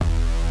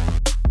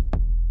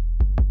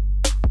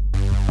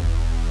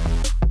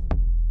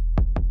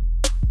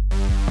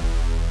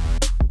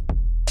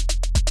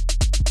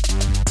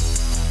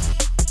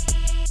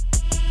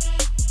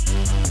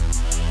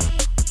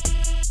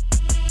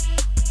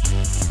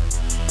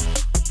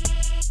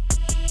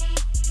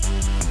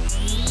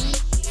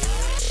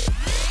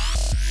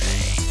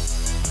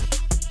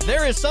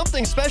There is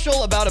something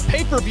special about a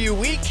pay-per-view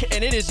week,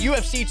 and it is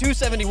UFC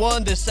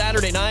 271 this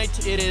Saturday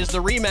night. It is the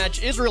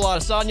rematch Israel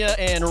Adesanya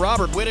and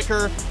Robert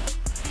Whittaker.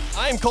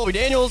 I'm Colby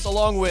Daniels,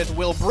 along with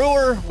Will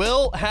Brewer.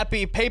 Will,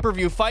 happy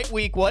pay-per-view fight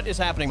week. What is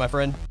happening, my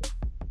friend?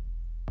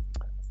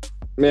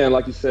 Man,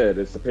 like you said,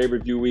 it's a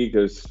pay-per-view week.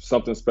 There's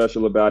something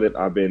special about it.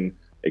 I've been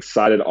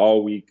excited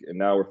all week, and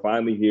now we're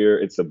finally here.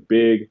 It's a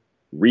big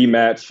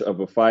rematch of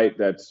a fight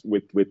that's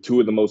with two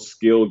of the most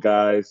skilled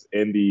guys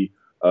in the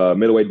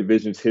middleweight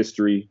division's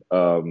history.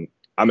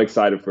 I'm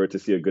excited for it to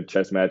see a good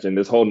chess match, and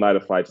this whole night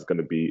of fights is going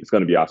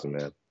to be awesome,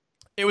 man.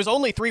 It was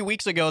only 3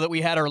 weeks ago that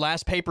we had our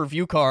last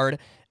pay-per-view card,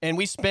 and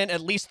we spent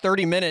at least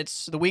 30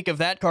 minutes the week of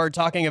that card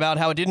talking about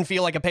how it didn't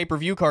feel like a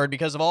pay-per-view card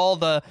because of all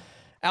the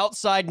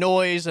outside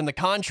noise and the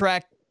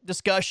contract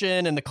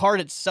discussion and the card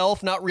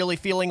itself not really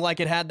feeling like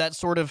it had that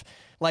sort of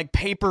like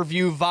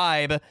pay-per-view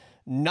vibe.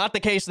 Not the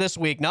case this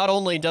week. Not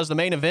only does the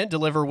main event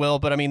deliver, Will,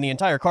 but I mean, the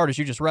entire card, as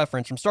you just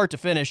referenced, from start to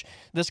finish,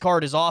 this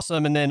card is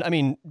awesome. And then, I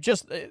mean,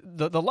 just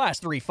the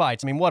last 3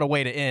 fights, I mean, what a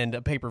way to end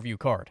a pay-per-view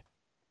card.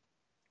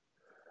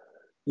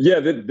 Yeah,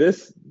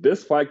 this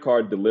fight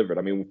card delivered.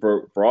 I mean,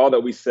 for all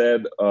that we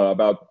said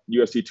about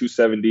UFC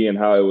 270 and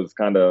how it was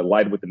kind of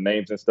light with the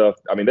names and stuff,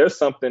 I mean, there's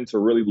something to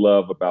really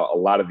love about a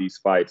lot of these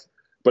fights,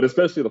 but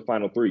especially the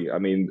final 3. I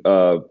mean,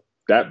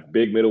 that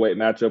big middleweight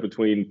matchup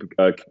between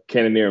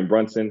Cannonier and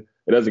Brunson,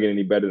 it doesn't get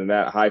any better than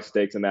that. High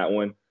stakes in that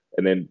one.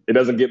 And then it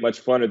doesn't get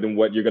much funner than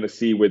what you're going to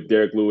see with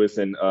Derek Lewis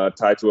and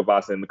Tai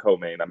Tuivasa in the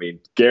co-main. I mean,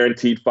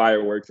 guaranteed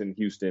fireworks in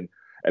Houston.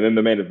 And then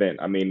the main event.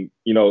 I mean,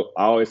 you know,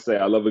 I always say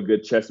I love a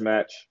good chess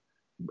match.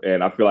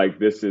 And I feel like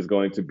this is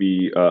going to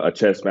be a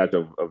chess match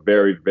of a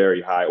very,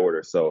 very high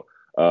order. So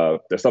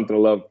there's something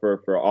to love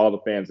for all the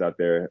fans out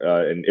there.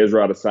 And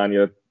Israel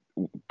Adesanya,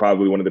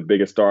 probably one of the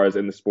biggest stars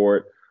in the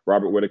sport.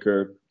 Robert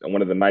Whittaker,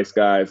 one of the nice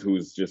guys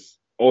who's just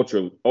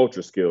ultra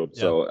skilled. Yeah.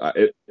 So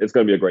it's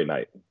going to be a great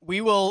night. We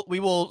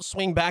will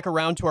swing back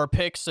around to our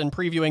picks and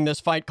previewing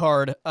this fight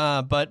card.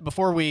 But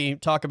before we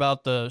talk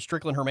about the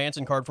Strickland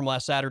Hermanson card from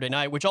last Saturday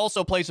night, which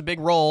also plays a big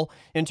role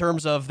in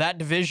terms of that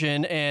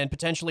division and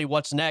potentially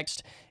what's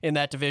next in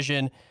that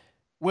division.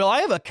 Will, I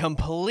have a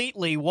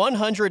completely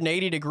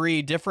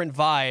 180-degree different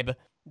vibe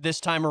this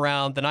time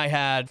around than I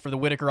had for the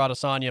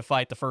Whittaker-Adesanya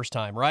fight the first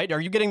time, right?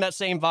 Are you getting that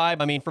same vibe?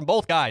 I mean, from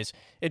both guys,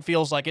 it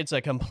feels like it's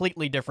a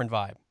completely different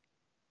vibe.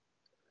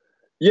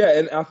 Yeah,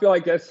 and I feel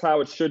like that's how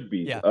it should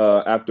be. Yeah.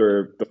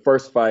 After the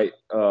first fight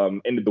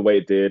ended the way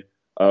it did,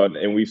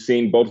 and we've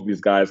seen both of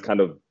these guys kind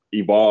of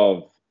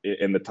evolve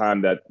in the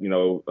time that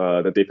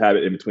that they've had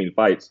in between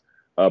fights.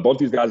 Both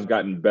these guys have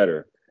gotten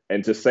better,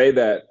 and to say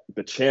that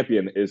the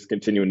champion is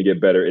continuing to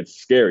get better, it's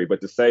scary. But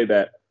to say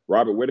that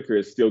Robert Whittaker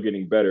is still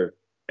getting better,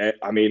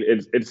 I mean,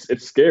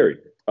 it's scary.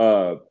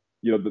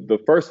 The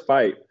first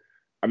fight,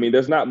 I mean,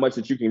 there's not much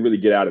that you can really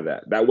get out of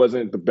that. That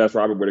wasn't the best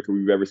Robert Whittaker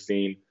we've ever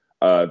seen.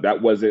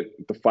 That wasn't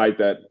the fight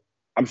that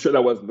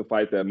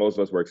most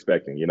of us were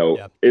expecting.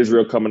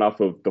 Israel coming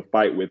off of the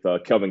fight with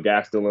Kelvin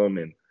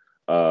Gastelum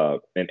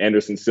and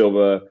Anderson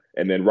Silva,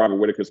 and then Robert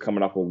Whittaker's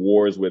coming off of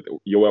wars with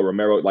Yoel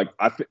Romero. Like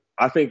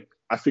I think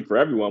I speak for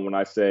everyone when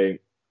I say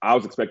I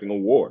was expecting a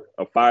war,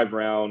 a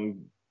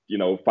 5-round,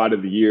 fight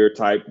of the year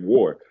type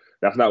war.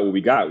 That's not what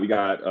we got. We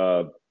got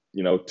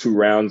 2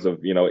 rounds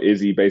of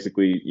Izzy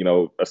basically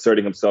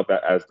asserting himself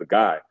as the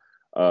guy.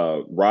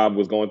 Rob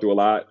was going through a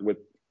lot with.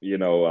 It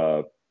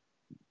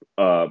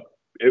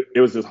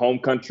was his home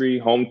country,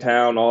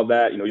 hometown, all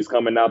that. He's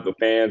coming out, the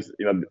fans,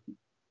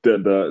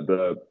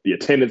 the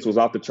attendance was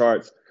off the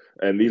charts,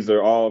 and these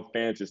are all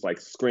fans just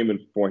like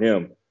screaming for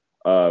him.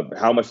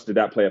 How much did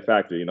that play a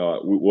factor?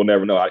 We'll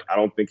never know. I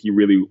don't think he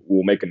really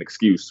will make an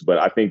excuse, but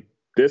I think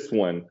this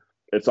one,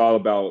 it's all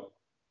about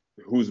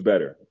who's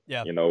better.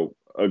 Yeah.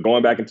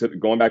 Going back to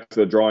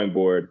the drawing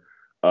board,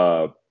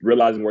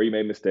 realizing where you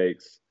made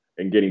mistakes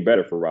and getting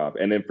better for Rob,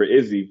 and then for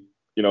Izzy.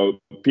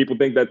 People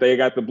think that they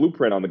got the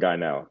blueprint on the guy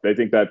now. They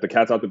think that the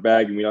cat's out the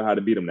bag and we know how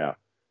to beat him now.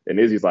 And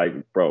Izzy's like,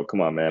 bro,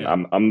 come on, man.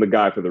 Yeah. I'm the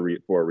guy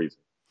for a reason.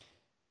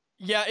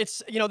 Yeah,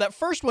 it's that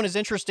first one is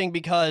interesting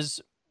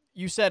because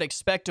you said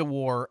expect a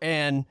war,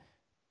 and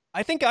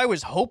I think I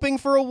was hoping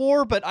for a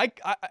war, but I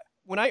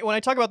when I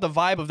talk about the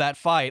vibe of that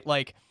fight,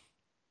 like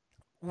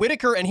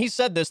Whittaker, and he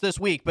said this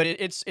week, but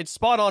it's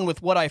spot on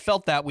with what I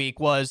felt that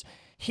week was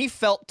he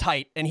felt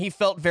tight and he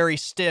felt very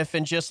stiff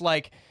and just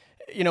like.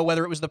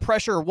 Whether it was the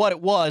pressure or what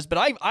it was, but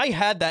I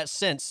had that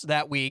sense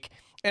that week.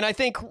 And I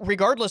think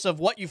regardless of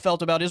what you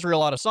felt about Israel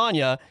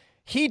Adesanya,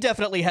 he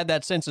definitely had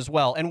that sense as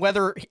well. And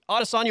whether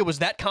Adesanya was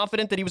that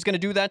confident that he was going to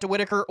do that to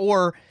Whittaker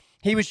or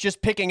he was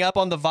just picking up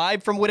on the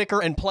vibe from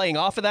Whittaker and playing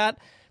off of that,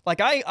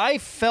 like I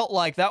felt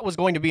like that was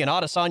going to be an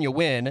Adesanya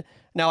win.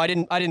 Now, I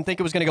didn't think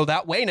it was going to go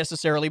that way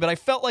necessarily, but I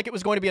felt like it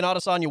was going to be an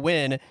Adesanya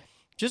win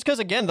just because,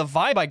 again, the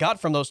vibe I got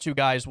from those two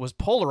guys was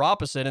polar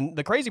opposite. And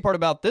the crazy part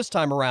about this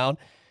time around,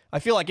 I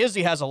feel like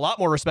Izzy has a lot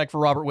more respect for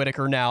Robert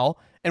Whittaker now,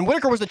 and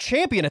Whittaker was the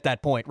champion at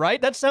that point, right?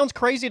 That sounds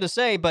crazy to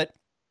say, but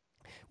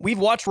we've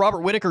watched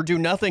Robert Whittaker do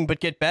nothing but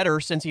get better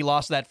since he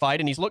lost that fight,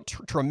 and he's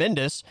looked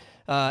tremendous.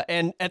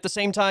 And at the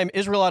same time,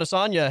 Israel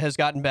Adesanya has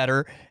gotten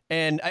better,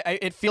 and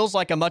it feels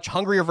like a much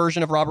hungrier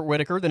version of Robert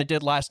Whittaker than it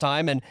did last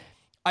time. And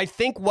I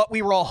think what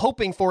we were all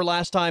hoping for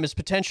last time is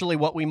potentially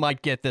what we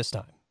might get this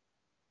time.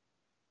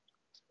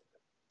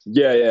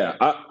 Yeah.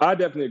 I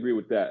definitely agree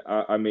with that.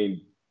 I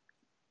mean,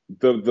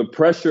 the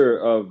pressure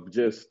of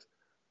just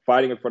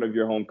fighting in front of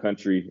your home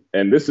country,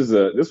 and this was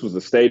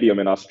a stadium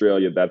in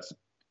Australia that's,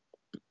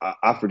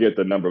 I forget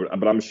the number,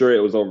 but I'm sure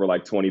it was over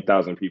like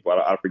 20,000 people.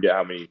 I forget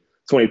how many,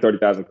 20,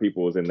 30,000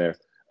 people was in there.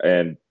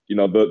 And,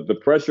 the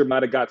pressure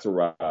might have got to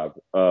Rob.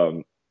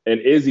 And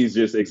Izzy's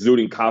just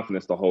exuding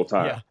confidence the whole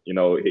time.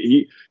 Yeah.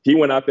 He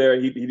went out there,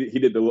 he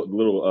did the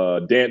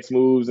little dance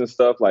moves and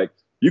stuff. Like,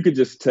 you could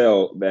just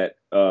tell that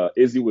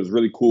Izzy was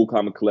really cool,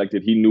 calm, and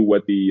collected. He knew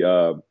what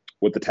the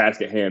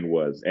task at hand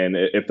was. And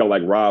it felt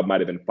like Rob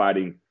might have been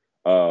fighting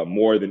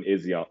more than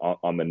Izzy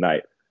on the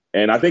night.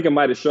 And I think it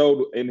might have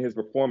showed in his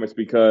performance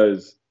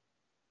because,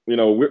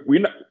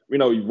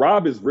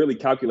 Rob is really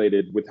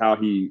calculated with how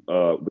he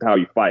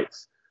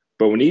fights.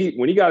 But when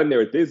he got in there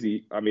with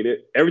Izzy, I mean,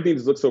 everything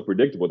just looked so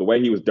predictable. The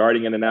way he was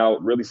darting in and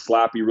out, really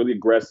sloppy, really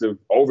aggressive,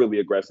 overly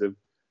aggressive.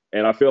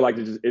 And I feel like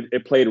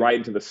it played right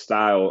into the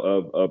style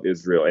of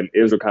Israel. And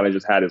Israel kind of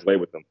just had his way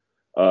with him.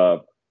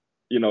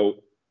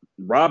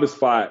 Rob has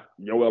fought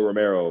Yoel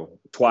Romero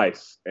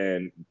twice.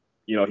 And,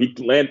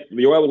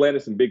 Yoel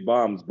landed some big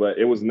bombs, but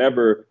it was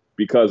never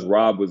because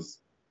Rob was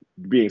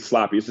being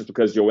sloppy. It's just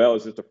because Yoel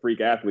is just a freak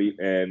athlete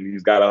and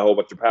he's got a whole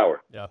bunch of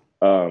power. Yeah.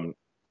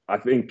 I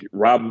think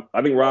Rob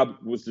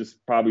was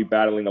just probably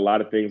battling a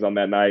lot of things on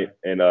that night,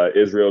 and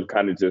Israel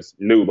kind of just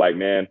knew, like,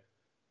 man,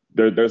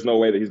 there's no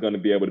way that he's going to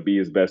be able to be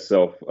his best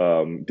self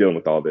dealing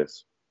with all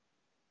this.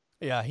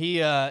 Yeah,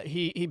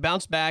 he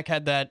bounced back,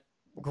 had that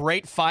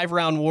great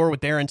 5-round war with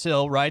Darren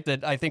Till, right?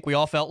 That I think we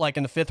all felt like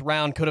in the 5th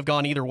round could have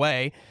gone either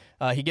way.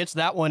 He gets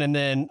that one, and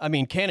then, I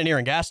mean, Cannonier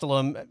and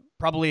Gastelum,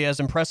 probably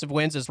as impressive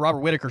wins as Robert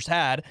Whittaker's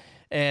had,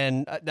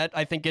 and that,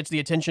 I think, gets the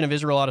attention of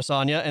Israel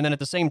Adesanya. And then at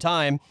the same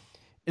time,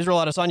 Israel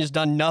Adesanya's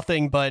done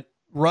nothing but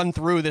run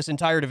through this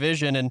entire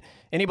division, and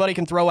anybody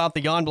can throw out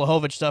the Jan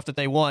Blachowicz stuff that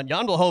they want.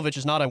 Jan Blachowicz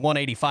is not a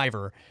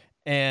 185er,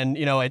 and,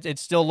 it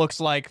still looks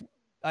like,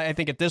 I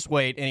think at this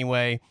weight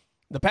anyway,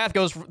 the path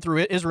goes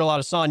through Israel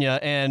Adesanya,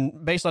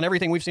 and based on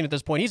everything we've seen at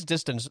this point, he's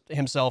distanced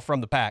himself from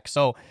the pack.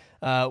 So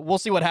we'll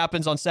see what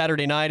happens on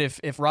Saturday night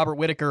if Robert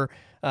Whittaker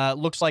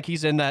looks like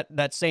he's in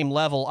that same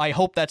level. I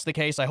hope that's the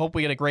case. I hope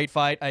we get a great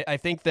fight. I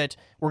think that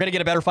we're going to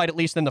get a better fight at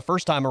least than the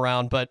first time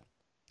around, but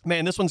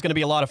man, this one's going to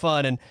be a lot of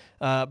fun. And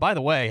by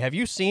the way, have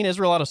you seen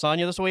Israel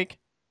Adesanya this week?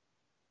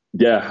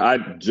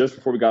 Yeah, just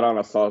before we got on,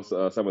 I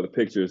saw some of the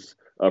pictures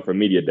from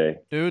Media Day.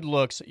 Dude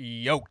looks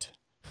yoked.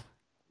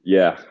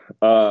 Yeah,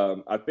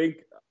 I think,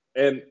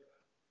 and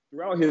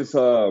throughout his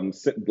through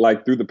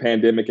the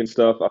pandemic and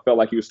stuff, I felt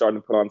like he was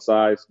starting to put on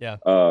size. Yeah.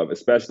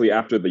 Especially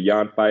after the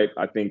Jan fight,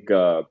 I think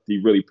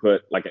he really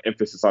put like an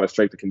emphasis on his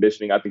strength and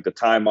conditioning. I think the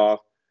time off,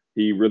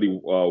 he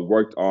really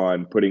worked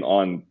on putting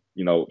on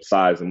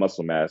size and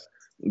muscle mass.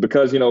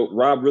 Because,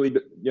 Rob really,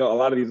 a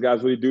lot of these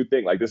guys really do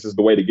think like this is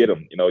the way to get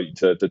him,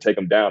 to take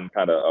him down and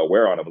kind of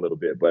wear on him a little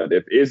bit. But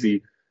if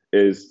Izzy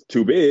is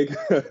too big,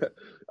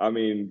 I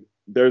mean,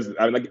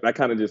 that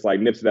kind of just like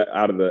nips that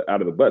out of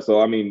the butt. So,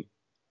 I mean,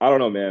 I don't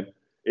know, man.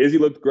 Izzy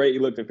looked great. He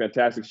looked in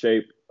fantastic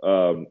shape.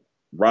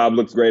 Rob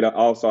looks great.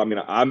 Also, I mean,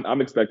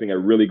 I'm expecting a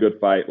really good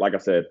fight. Like I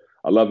said,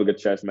 I love a good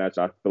chess match.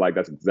 I feel like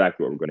that's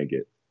exactly what we're going to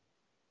get.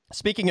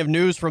 Speaking of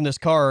news from this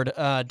card,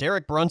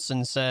 Derek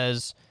Brunson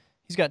says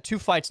he's got 2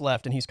 fights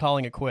left, and he's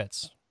calling it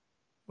quits.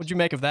 What'd you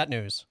make of that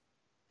news?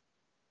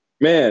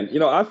 Man,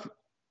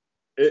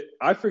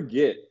 I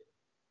forget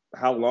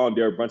how long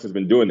Derek Brunson's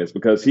been doing this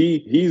because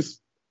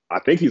I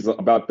think he's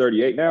about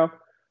 38 now,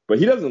 but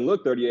he doesn't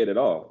look 38 at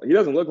all. He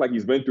doesn't look like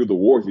he's been through the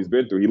wars he's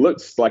been through. He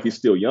looks like he's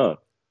still young.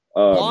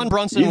 Blonde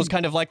Brunson was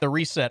kind of like the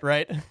reset,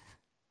 right?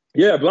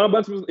 Yeah, Blonde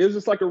Brunson it was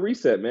just like a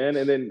reset, man.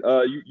 And then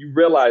you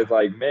realize,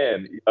 like,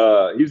 man,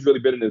 he's really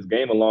been in this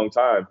game a long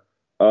time.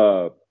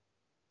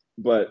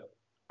 But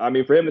I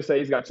mean, for him to say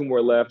he's got 2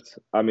 more left,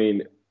 I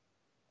mean,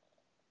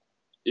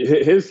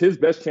 his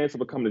best chance of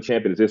becoming the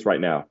champion is this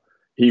right now.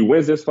 He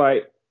wins this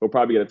fight, he'll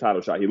probably get a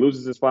title shot. He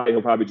loses this fight,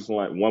 he'll probably just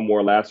want one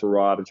more last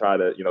hurrah to try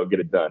to, get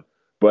it done.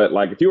 But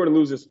like, if he were to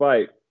lose this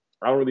fight,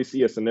 I don't really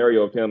see a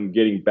scenario of him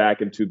getting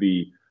back into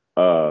the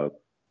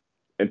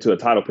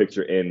title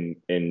picture in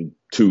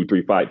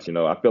 2-3 fights.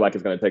 I feel like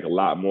it's going to take a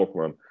lot more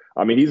for him.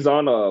 I mean, he's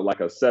on a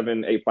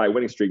 7-8 fight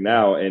winning streak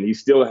now, and he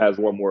still has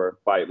one more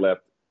fight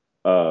left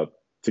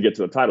to get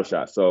to the title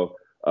shot. So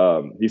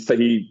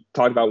he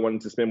talked about wanting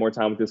to spend more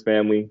time with his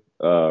family.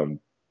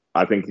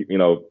 I think,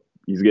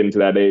 he's getting to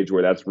that age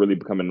where that's really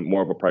becoming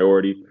more of a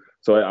priority.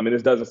 So, I mean,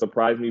 this doesn't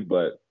surprise me,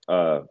 but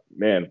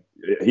man,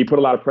 he put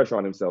a lot of pressure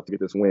on himself to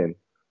get this win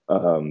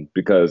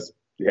because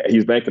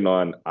he's banking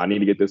on, I need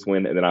to get this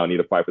win and then I'll need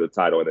to fight for the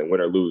title, and then win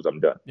or lose,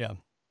 I'm done. Yeah.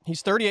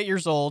 He's 38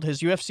 years old.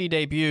 His UFC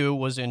debut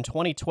was in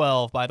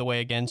 2012, by the way,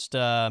 against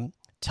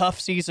tough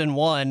season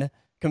 1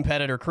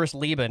 competitor Chris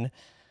Lieben.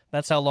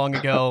 That's how long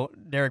ago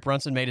Derek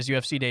Brunson made his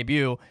UFC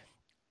debut.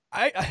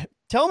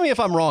 Tell me if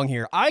I'm wrong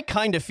here. I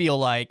kind of feel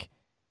like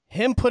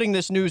him putting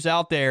this news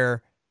out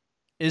there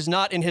is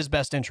not in his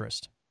best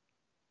interest.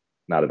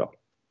 Not at all.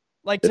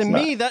 Like, to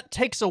me, that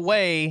takes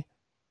away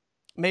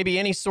maybe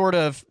any sort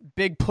of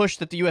big push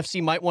that the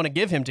UFC might want to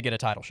give him to get a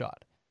title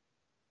shot.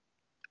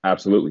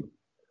 Absolutely.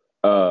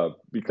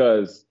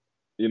 Because,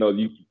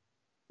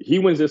 he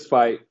wins this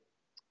fight.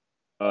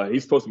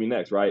 He's supposed to be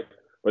next, right?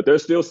 But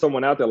there's still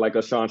someone out there like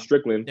a Sean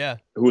Strickland,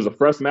 who's a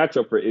fresh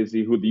matchup for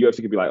Izzy, who the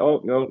UFC could be like,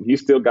 he's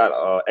still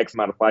got X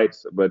amount of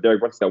fights, but Derek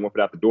Brunson's got one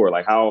foot out the door.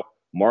 Like, how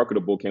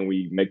marketable can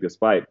we make this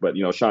fight? But,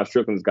 Sean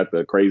Strickland's got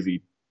the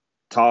crazy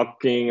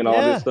talking and all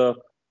this stuff.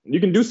 You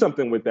can do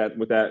something with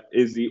that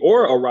Izzy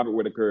or a Robert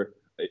Whittaker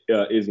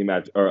Izzy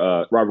match,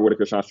 or Robert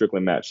Whittaker Sean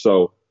Strickland match.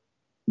 So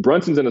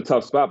Brunson's in a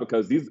tough spot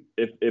because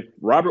if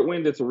Robert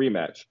wins, it's a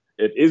rematch.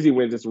 If Izzy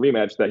wins, it's a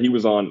rematch that he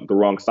was on the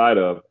wrong side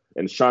of.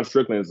 And Sean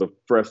Strickland is a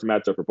fresh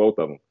matchup for both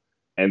of them.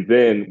 And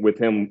then with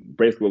him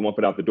basically with one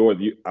foot out the door,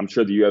 I'm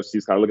sure the UFC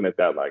is kind of looking at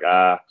that like,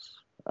 I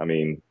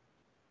mean,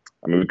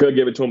 we could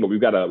give it to him, but we've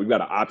got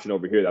an option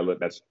over here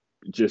that's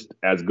just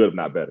as good, if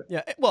not better.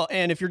 Yeah, well,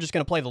 and if you're just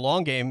going to play the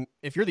long game,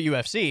 if you're the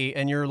UFC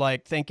and you're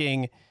like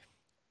thinking,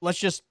 let's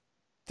just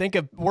think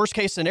of worst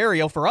case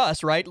scenario for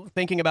us, right?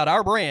 Thinking about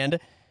our brand.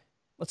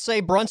 Let's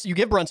say you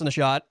give Brunson a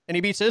shot and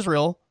he beats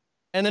Israel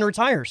and then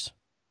retires.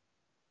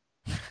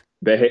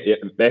 They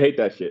hate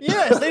that shit.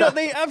 Yes,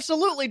 they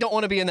absolutely don't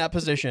want to be in that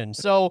position.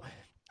 So,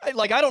 I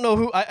don't know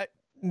who.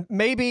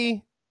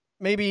 Maybe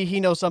he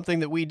knows something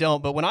that we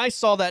don't. But when I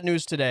saw that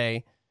news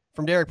today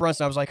from Derek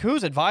Brunson, I was like,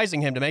 who's advising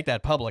him to make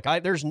that public?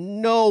 There's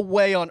no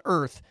way on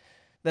earth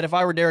that if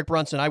I were Derek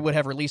Brunson, I would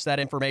have released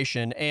that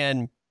information.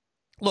 And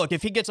look,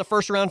 if he gets a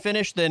first round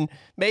finish, then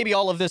maybe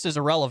all of this is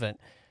irrelevant.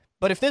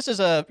 But if this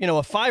is a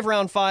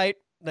 5-round fight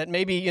that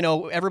maybe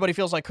everybody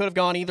feels like could have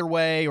gone either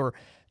way, or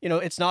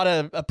it's not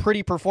a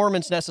pretty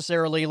performance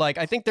necessarily. Like,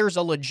 I think there's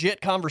a legit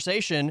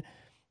conversation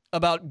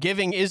about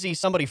giving Izzy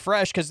somebody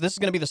fresh, because this is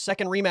going to be the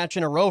second rematch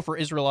in a row for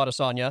Israel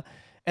Adesanya.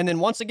 And then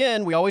once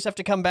again, we always have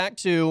to come back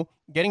to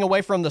getting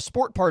away from the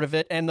sport part of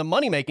it and the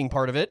money-making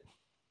part of it.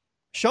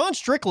 Sean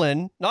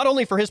Strickland, not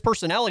only for his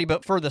personality,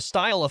 but for the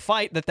style of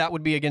fight that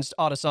would be against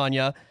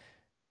Adesanya,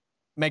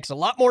 makes a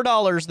lot more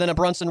dollars than a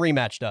Brunson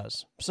rematch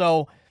does.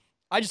 So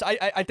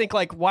I think,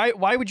 like,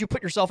 why would you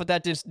put yourself at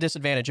that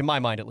disadvantage, in my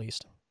mind at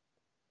least?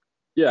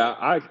 Yeah,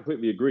 I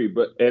completely agree.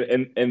 But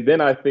and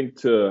then I think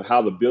to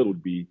how the build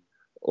would be,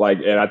 like,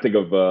 and I think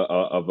of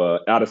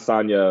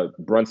Adesanya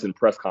Brunson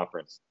press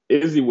conference.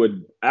 Izzy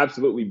would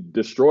absolutely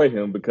destroy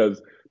him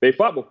because they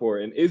fought before,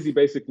 and Izzy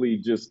basically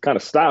just kind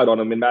of styled on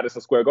him in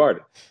Madison Square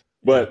Garden.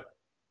 But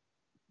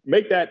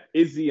make that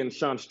Izzy and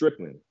Sean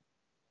Strickland.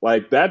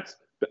 Like,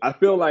 I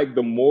feel like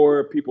the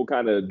more people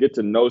kind of get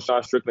to know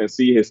Sean Strickland and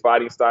see his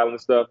fighting style and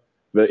stuff,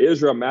 the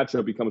Israel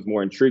matchup becomes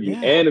more intriguing,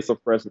 and it's a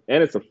fresh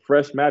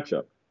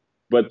matchup.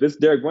 But this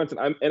Derek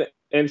Brunson,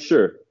 and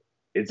sure,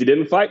 Izzy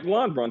didn't fight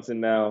Lon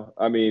Brunson. Now,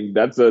 I mean,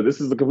 this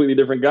is a completely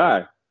different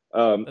guy.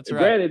 That's right.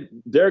 Granted,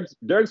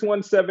 Derek's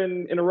won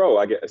 7 in a row.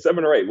 I guess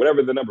 7 or 8,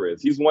 whatever the number is.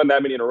 He's won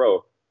that many in a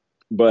row.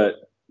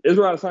 But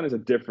Israel Adesanya is a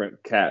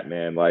different cat,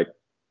 man. Like,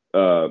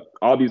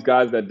 all these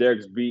guys that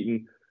Derek's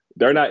beaten,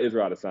 they're not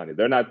Israel Adesanya.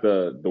 They're not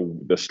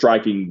the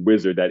striking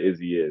wizard that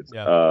Izzy is.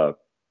 Yeah.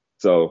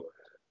 So,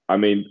 I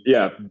mean,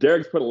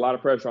 Derek's put a lot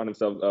of pressure on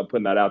himself,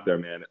 putting that out there,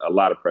 man. A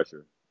lot of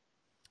pressure.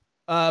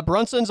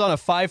 Brunson's on a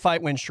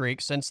 5-fight win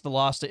streak since the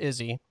loss to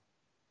Izzy.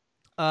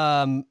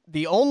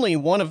 The only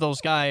one of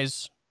those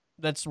guys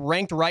that's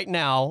ranked right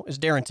now is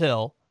Darren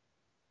Till,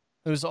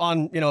 who's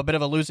on, a bit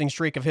of a losing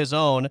streak of his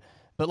own.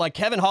 But, like,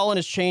 Kevin Holland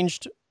has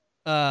changed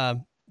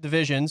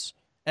divisions.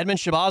 Edmund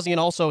Shabazian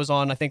also is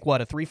on, I think,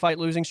 a 3-fight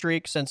losing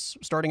streak since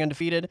starting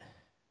undefeated.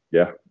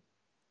 Yeah.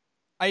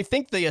 I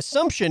think the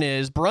assumption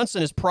is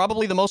Brunson is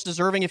probably the most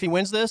deserving if he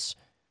wins this.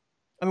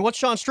 I mean, what's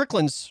Sean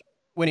Strickland's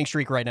winning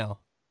streak right now?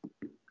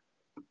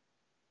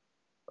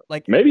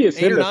 Like, maybe it's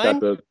 8 him or that's 9?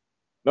 got the.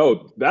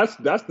 No, that's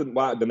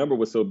why the number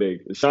was so big.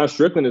 Sean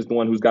Strickland is the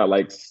one who's got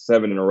like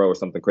 7 in a row or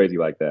something crazy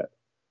like that.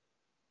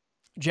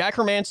 Jack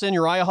Hermanson,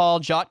 Uriah Hall,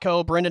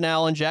 Jotko, Brendan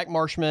Allen, Jack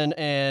Marshman,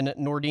 and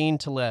Nordine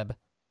Taleb.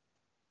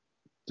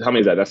 How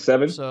many is that? That's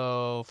 7?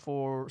 So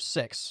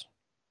 6.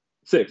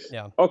 6.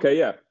 Yeah. Okay,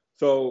 yeah.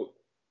 So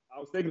I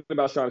was thinking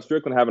about Sean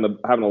Strickland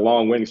having a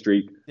long winning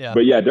streak. Yeah.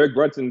 But yeah, Derek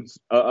Brunson's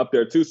up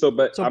there too. So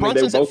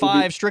Brunson's at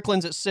 5,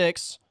 Strickland's at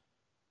 6.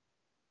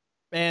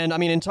 And I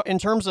mean, in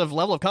terms of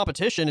level of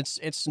competition,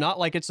 it's not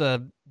like it's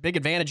a big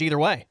advantage either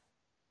way.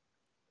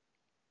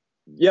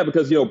 Yeah,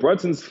 because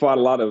Brunson's fought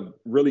a lot of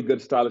really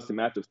good stylistic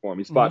matchups for him.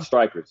 He's fought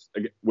strikers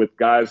with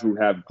guys who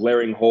have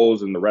glaring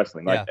holes in the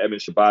wrestling, like Evan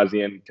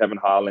Shabazian, Kevin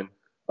Holland,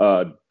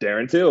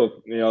 Darren Till.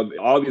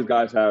 All these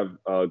guys have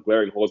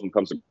glaring holes when it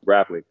comes to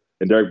grappling,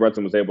 and Derek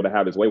Brunson was able to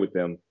have his way with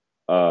them.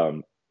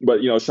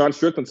 But Sean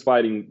Strickland's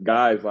fighting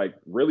guys like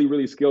really,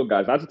 really skilled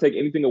guys. Not to take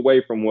anything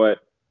away from what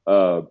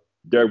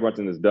Derek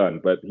Brunson has done,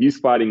 but he's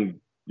fighting,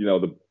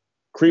 the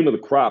cream of the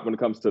crop when it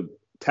comes to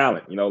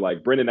talent,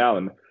 like Brendan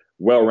Allen.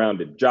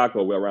 well-rounded.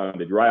 Jocko,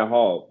 well-rounded. Uriah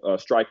Hall,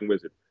 striking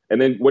wizard. And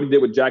then what he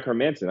did with Jack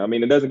Hermanson. I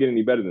mean, it doesn't get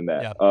any better than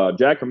that. Yeah.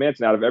 Jack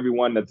Hermanson, out of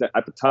everyone that's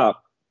at the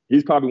top,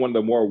 he's probably one of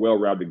the more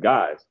well-rounded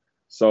guys.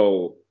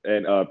 So,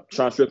 and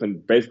Sean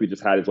Strickland basically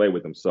just had his way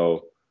with him.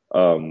 So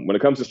when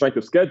it comes to strength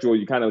of schedule,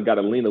 you kind of got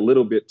to lean a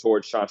little bit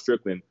towards Sean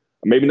Strickland.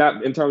 Maybe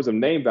not in terms of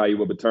name value,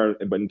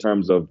 but in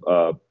terms of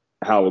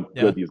how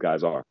good these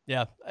guys are.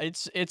 Yeah,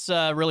 it's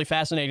really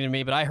fascinating to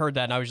me. But I heard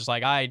that and I was just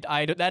like,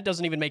 that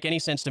doesn't even make any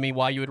sense to me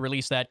why you would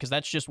release that, because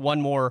that's just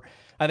one more,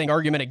 I think,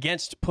 argument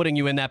against putting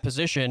you in that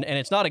position, and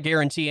it's not a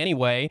guarantee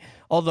anyway.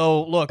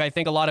 Although, look, I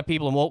think a lot of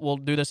people, and we'll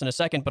do this in a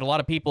second, but a lot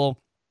of people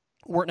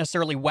weren't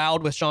necessarily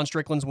wowed with Sean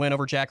Strickland's win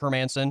over Jack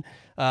Hermanson.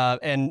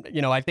 And,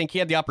 I think he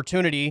had the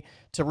opportunity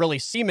to really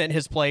cement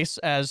his place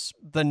as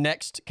the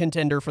next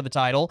contender for the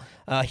title.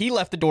 He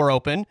left the door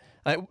open.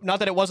 Not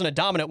that it wasn't a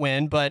dominant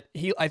win, but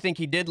I think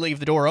he did leave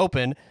the door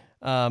open.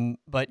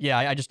 But yeah,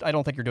 I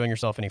don't think you're doing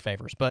yourself any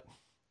favors. But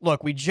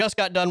look, we just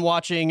got done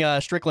watching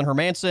Strickland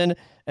Hermanson,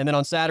 and then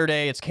on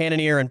Saturday it's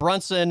Cannonier and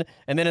Brunson,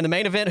 and then in the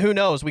main event, who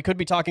knows? We could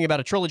be talking about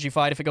a trilogy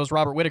fight if it goes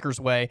Robert Whittaker's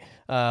way.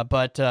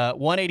 But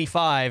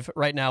 185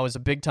 right now is a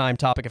big-time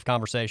topic of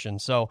conversation.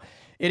 So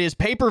it is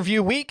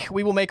pay-per-view week.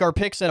 We will make our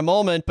picks in a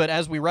moment, but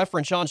as we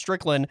reference Sean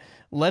Strickland,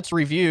 let's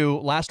review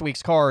last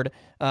week's card.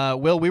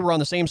 Will, we were on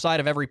the same side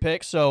of every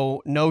pick,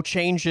 so no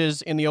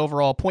changes in the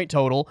overall point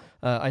total.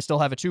 I still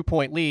have a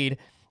 2-point lead.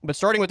 But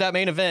starting with that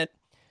main event,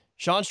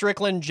 Sean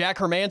Strickland, Jack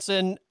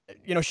Hermanson,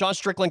 Sean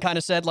Strickland kind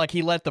of said like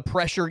he let the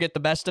pressure get the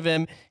best of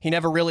him. He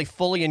never really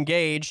fully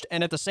engaged.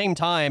 And at the same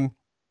time,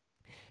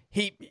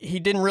 he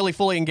didn't really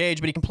fully engage,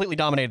 but he completely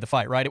dominated the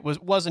fight, right? It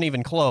wasn't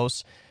even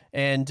close.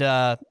 And,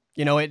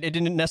 it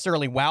didn't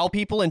necessarily wow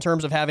people in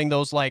terms of having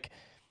those like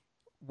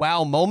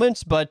wow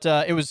moments, but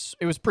it was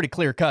pretty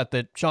clear cut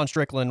that Sean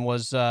Strickland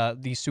was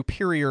the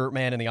superior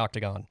man in the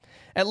octagon,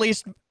 at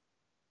least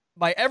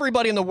by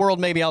everybody in the world,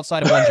 maybe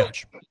outside of one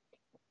judge.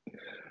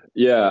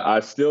 Yeah,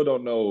 I still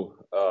don't know.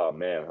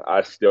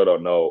 I still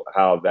don't know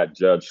how that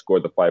judge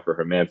scored the fight for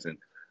Hermanson.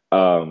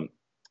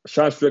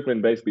 Sean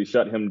Strickland basically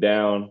shut him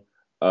down.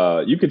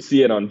 You could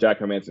see it on Jack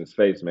Hermanson's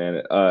face,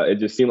 man. It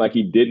just seemed like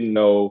he didn't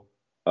know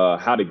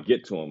how to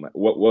get to him.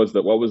 What was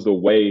the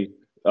way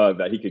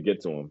that he could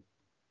get to him?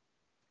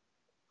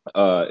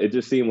 It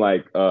just seemed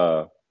like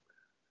Jack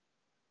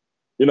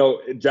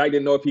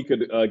didn't know if he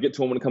could get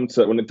to him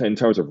in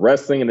terms of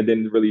wrestling, and it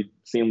didn't really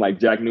seem like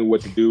Jack knew what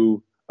to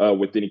do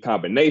with any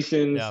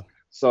combinations. Yeah.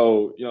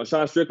 So,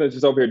 Sean Strickland's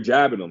just over here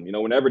jabbing him.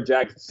 Whenever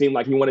Jack seemed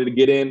like he wanted to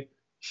get in,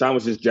 Sean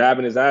was just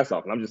jabbing his ass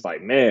off. And I'm just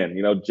like, man,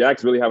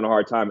 Jack's really having a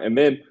hard time. And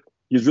then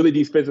he's really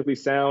defensively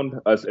sound,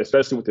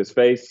 especially with his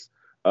face.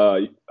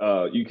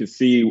 You could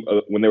see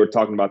when they were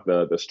talking about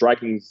the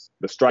strikes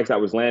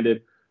that was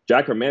landed.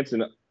 Jack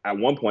Hermanson at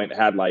one point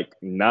had like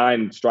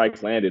 9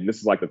 strikes landed. And this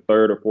is like the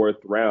 3rd or 4th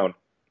round.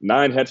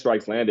 9 head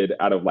strikes landed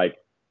out of like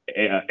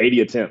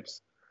 80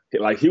 attempts.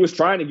 Like he was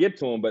trying to get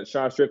to him, but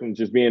Sean Strickland,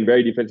 just being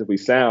very defensively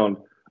sound,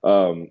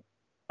 was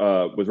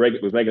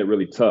making it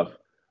really tough.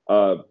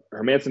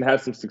 Hermanson had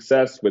some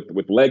success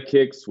with leg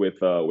kicks, with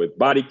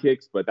body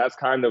kicks, but that's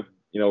kind of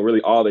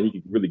really all that he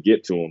could really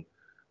get to him.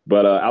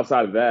 But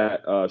outside of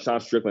that, Sean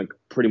Strickland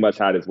pretty much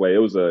had his way. It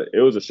was a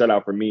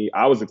shutout for me.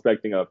 I was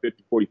expecting a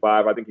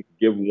 50-45. I think he could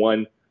give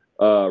one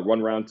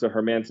run round to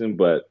Hermanson,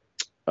 but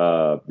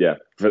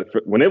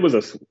when it was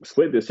a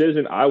split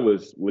decision, I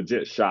was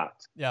legit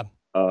shocked. Yeah.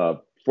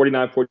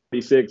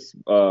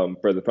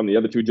 49-46 from the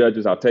other 2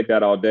 judges, I'll take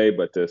that all day.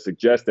 But to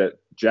suggest that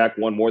Jack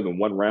won more than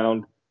 1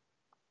 round,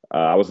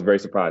 I was very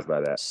surprised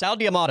by that. Sal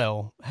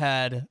D'Amato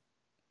had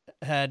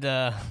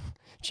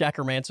Jack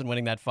Hermanson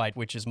winning that fight,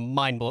 which is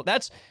mind-blowing.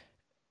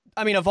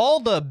 Of all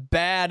the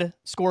bad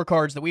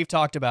scorecards that we've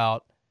talked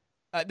about,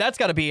 that's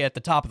got to be at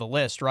the top of the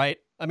list, right?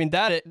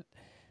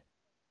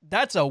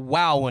 That's a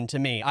wow one to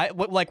me.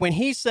 Like when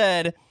he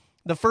said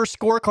the first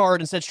scorecard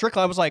and said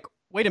Strickland, I was like,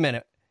 wait a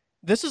minute.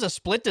 This is a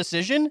split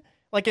decision?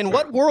 Like, in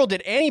what world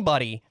did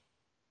anybody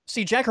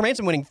see Jack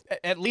Hermanson winning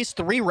at least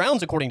 3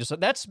 rounds, according to...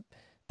 That's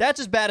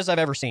as bad as I've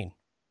ever seen.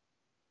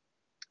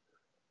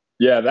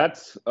 Yeah,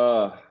 that's...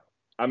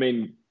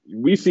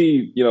 we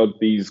see,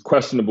 these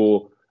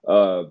questionable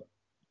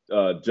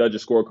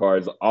judges'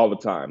 scorecards all the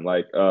time.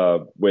 Like,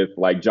 with,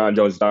 like, John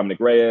Jones, Dominic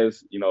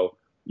Reyes,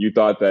 you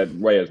thought that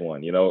Reyes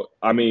won,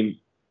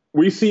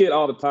 we see it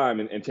all the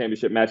time in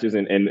championship matches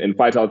and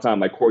fights all the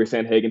time, like Corey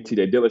Sandhagen,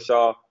 TJ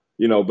Dillashaw.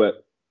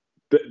 But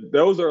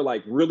those are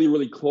like really,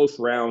 really close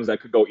rounds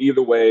that could go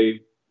either way.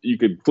 You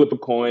could flip a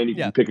coin. You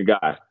can pick a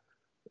guy.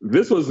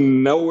 This was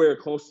nowhere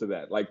close to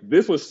that. Like,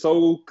 this was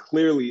so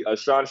clearly a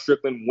Sean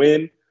Strickland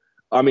win.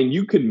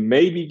 You could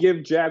maybe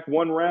give Jack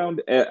 1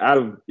 round out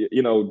of,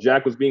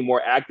 Jack was being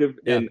more active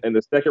in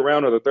the 2nd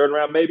round or the 3rd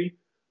round, maybe.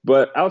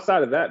 But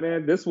outside of that,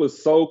 man, this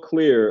was so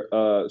clear.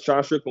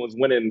 Sean Strickland was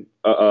winning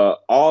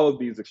all of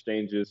these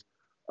exchanges.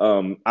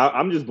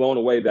 I'm just blown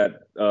away that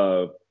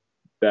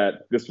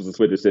this was a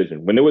split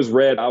decision. When it was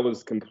red, I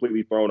was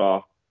completely thrown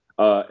off.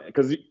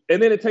 And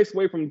then it takes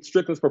away from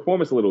Strickland's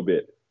performance a little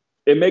bit.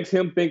 it makes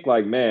him think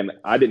like, man,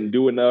 I didn't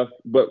do enough.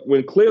 But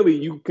when clearly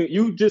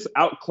you just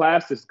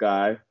outclassed this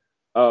guy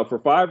for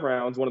 5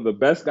 rounds, one of the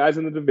best guys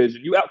in the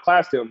division. You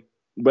outclassed him,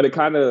 but it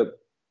kind of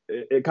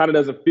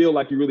doesn't feel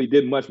like you really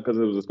did much because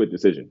it was a split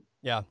decision.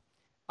 Yeah.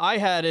 I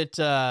had it.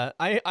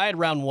 I had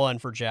round 1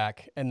 for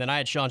Jack, and then I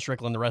had Sean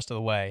Strickland the rest of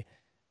the way.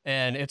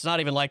 And it's not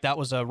even like that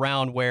was a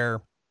round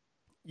where,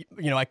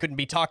 I couldn't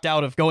be talked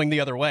out of going the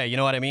other way. You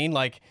know what I mean?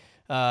 Like,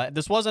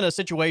 this wasn't a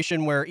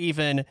situation where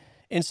even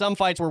in some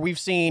fights where we've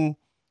seen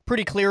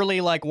pretty clearly,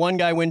 like, one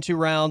guy win 2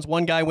 rounds,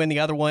 one guy win the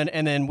other one,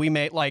 and then we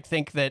may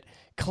think that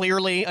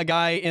clearly a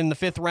guy in the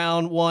 5th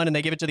round won, and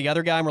they give it to the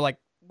other guy, and we're like,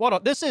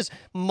 what? This is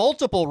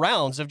multiple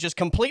rounds of just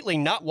completely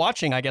not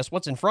watching, I guess,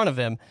 what's in front of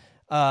him.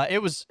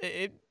 It was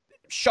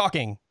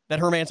shocking that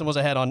Hermansson was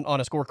ahead on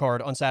a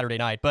scorecard on Saturday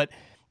night. But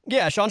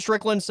yeah, Sean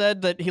Strickland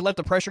said that he let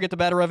the pressure get the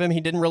better of him.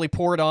 He didn't really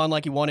pour it on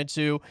like he wanted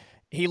to.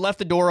 He left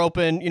the door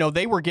open.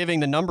 They were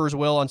giving the numbers,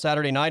 Will, on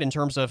Saturday night in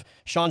terms of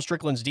Sean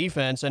Strickland's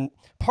defense. And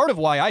part of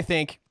why I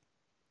think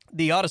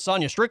the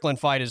Adesanya-Strickland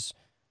fight is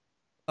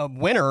a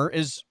winner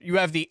is you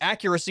have the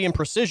accuracy and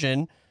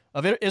precision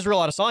of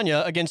Israel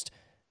Adesanya against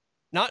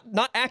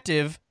not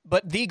active,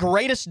 but the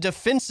greatest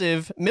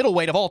defensive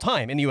middleweight of all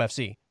time in the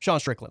UFC, Sean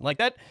Strickland. Like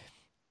that,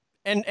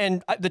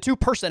 and the two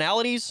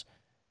personalities,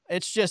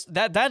 it's just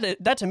that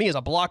to me is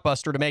a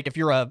blockbuster to make if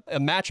you're a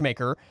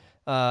matchmaker.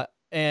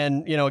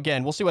 And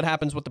again, we'll see what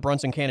happens with the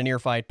Brunson Cannonier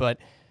fight, but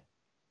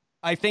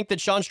I think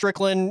that Sean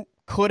Strickland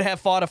could have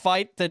fought a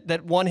fight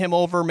that won him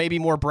over, maybe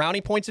more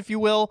brownie points, if you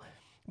will.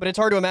 But it's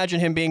hard to imagine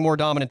him being more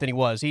dominant than he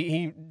was.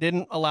 He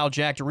didn't allow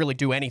Jack to really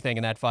do anything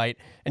in that fight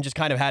and just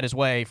kind of had his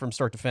way from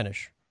start to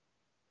finish.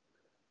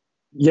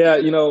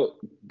 Yeah,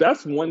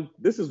 this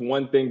is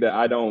one thing that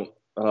I don't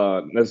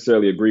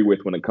necessarily agree with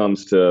when it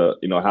comes to,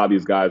 how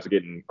these guys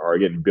are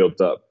getting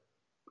built up.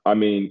 I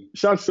mean,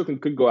 Sean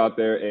Strickland could go out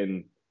there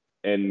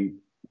and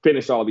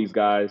finish all these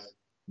guys,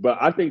 but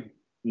I think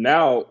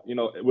now,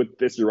 with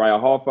this Uriah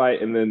Hall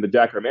fight and then the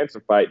Jack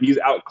Hermansson fight, he's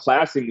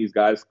outclassing these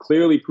guys,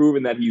 clearly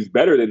proving that he's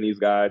better than these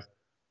guys.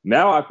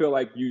 Now I feel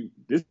like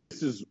this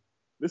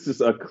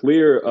is a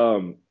clear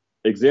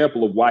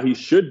example of why he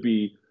should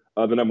be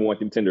the number 1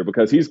 contender,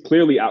 because he's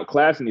clearly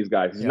outclassing these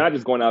guys. He's not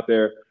just going out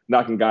there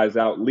knocking guys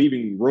out,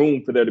 leaving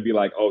room for there to be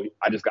like, oh,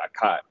 I just got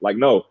caught. Like,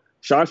 no,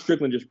 Sean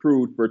Strickland just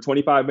proved for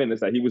 25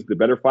 minutes that he was the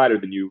better fighter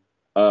than you,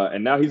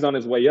 and now he's on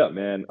his way up,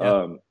 man.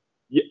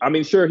 Yeah. I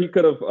mean, sure, he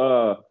could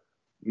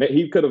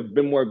have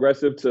been more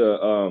aggressive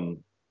to,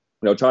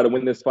 try to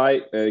win this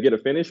fight and get a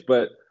finish.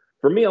 But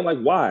for me, I'm like,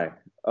 why?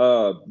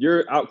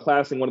 You're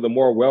outclassing one of the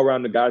more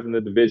well-rounded guys in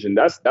the division.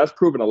 That's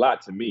proven a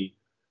lot to me.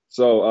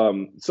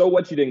 So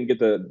what you didn't get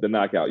the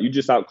knockout? You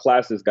just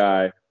outclassed this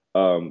guy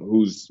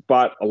who's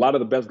fought a lot of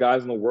the best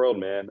guys in the world,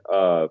 man.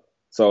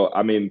 So,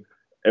 I mean,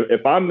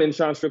 if I'm in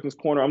Sean Strickland's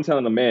corner, I'm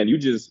telling him, man, you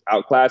just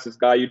outclassed this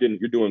guy.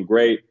 You're doing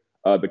great.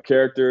 The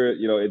character,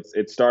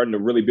 it's starting to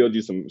really build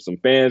you some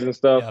fans and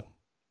stuff. Yeah.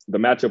 The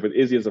matchup with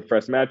Izzy is a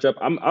fresh matchup.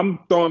 I'm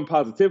throwing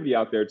positivity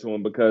out there to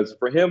him, because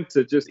for him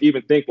to just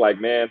even think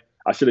like, man,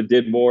 I should have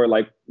did more.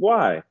 Like,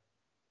 why?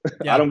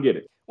 Yeah. I don't get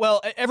it.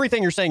 Well,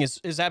 everything you're saying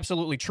is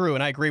absolutely true,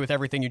 and I agree with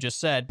everything you just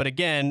said. But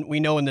again, we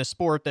know in this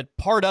sport that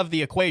part of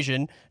the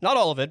equation, not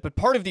all of it, but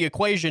part of the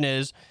equation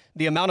is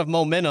the amount of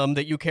momentum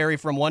that you carry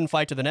from one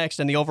fight to the next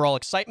and the overall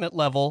excitement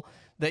level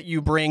that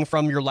you bring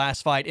from your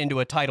last fight into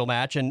a title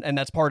match. And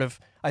that's part of,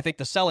 I think,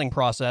 the selling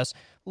process.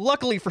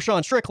 Luckily for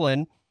Sean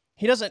Strickland,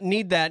 he doesn't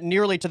need that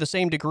nearly to the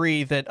same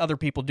degree that other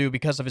people do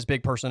because of his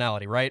big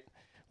personality, right?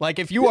 Like,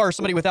 if you are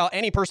somebody without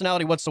any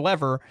personality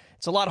whatsoever,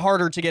 it's a lot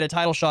harder to get a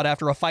title shot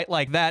after a fight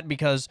like that,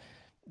 because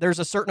there's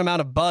a certain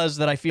amount of buzz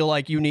that I feel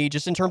like you need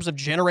just in terms of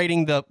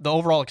generating the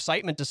overall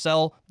excitement to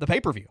sell the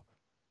pay-per-view.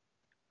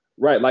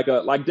 Right,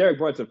 like Derek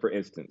Brunson, for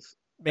instance.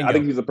 Bingo. I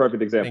think he's a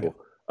perfect example.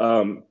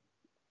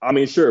 I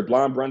mean, sure,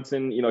 Blonde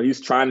Brunson,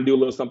 he's trying to do a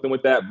little something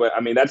with that, but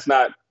I mean, that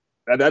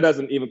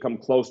doesn't even come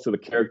close to the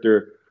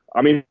character.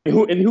 I mean,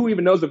 who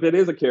even knows if it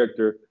is a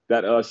character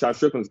that Sean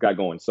Strickland's got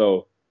going?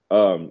 So,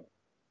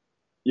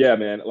 yeah,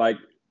 man, like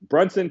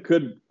Brunson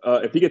could,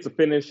 if he gets a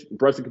finish,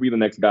 Brunson could be the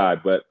next guy.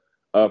 But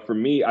for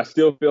me, I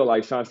still feel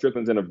like Sean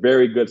Strickland's in a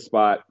very good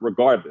spot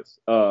regardless.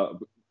 I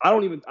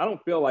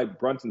don't feel like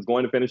Brunson's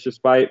going to finish this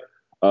fight.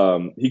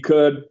 He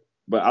could,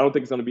 but I don't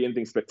think it's going to be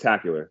anything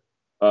spectacular.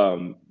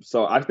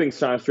 So I think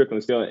Sean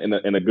Strickland's still in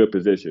a good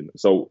position.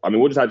 So, I mean,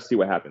 we'll just have to see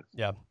what happens.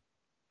 Yeah.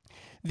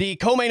 The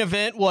co-main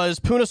event was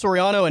Puna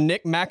Soriano and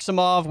Nick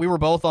Maximov. We were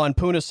both on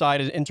Puna's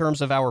side in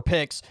terms of our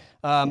picks.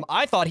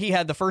 I thought he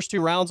had the first 2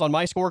 rounds on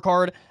my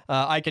scorecard.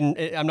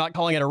 I'm not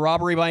calling it a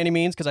robbery by any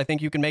means, because I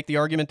think you can make the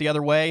argument the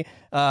other way.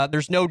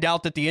 There's no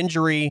doubt that the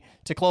injury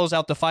to close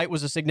out the fight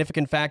was a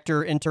significant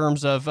factor in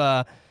terms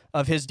of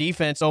his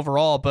defense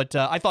overall. But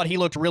I thought he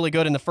looked really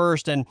good in the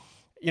first. And,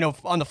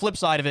 on the flip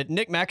side of it,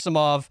 Nick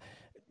Maximov,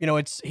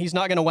 he's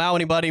not going to wow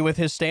anybody with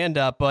his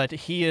stand-up, but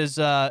he is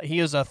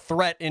a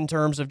threat in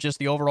terms of just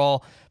the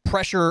overall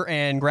pressure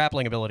and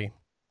grappling ability.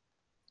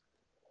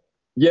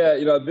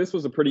 Yeah, this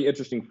was a pretty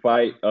interesting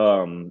fight.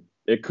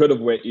 It could have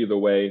went either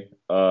way.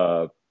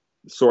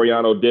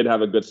 Soriano did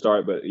have a good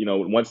start, but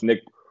once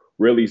Nick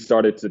really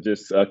started to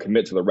just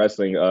commit to the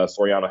wrestling,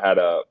 Soriano had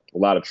a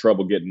lot of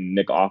trouble getting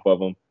Nick off of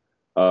him.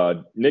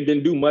 Nick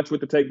didn't do much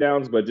with the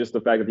takedowns, but just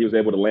the fact that he was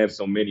able to land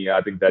so many,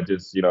 I think that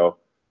just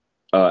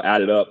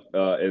added up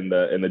in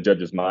the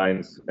judges'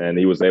 minds, and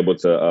he was able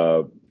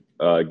to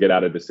get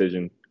out a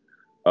decision.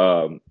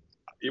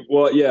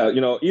 Well, yeah,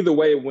 either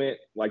way it went.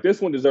 Like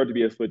this one deserved to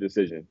be a split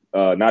decision,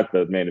 not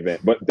the main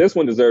event, but this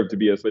one deserved to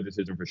be a split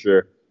decision for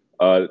sure.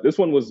 This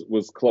one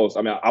was close.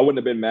 I mean, I wouldn't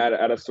have been mad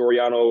at a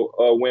Soriano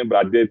win, but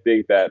I did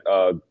think that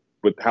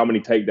with how many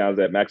takedowns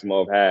that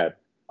Maximov had,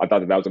 I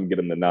thought that was going to get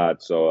him the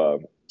nod.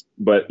 So,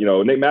 but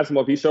Nick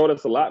Maximov, he showed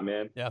us a lot,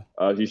 man. Yeah.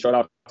 He showed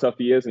how tough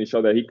he is, and he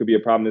showed that he could be a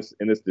problem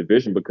in this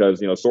division because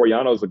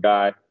Soriano's a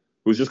guy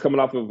who's just coming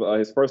off of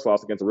his first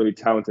loss against a really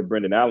talented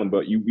Brendan Allen,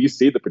 but you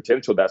see the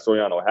potential that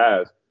Soriano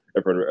has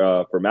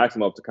for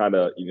Maximov to kind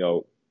of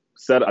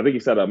set. I think he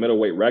set a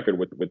middleweight record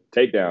with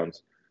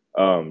takedowns.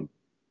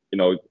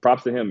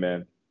 Props to him,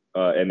 man.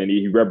 And then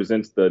he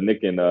represents the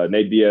Nick and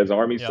Nate Diaz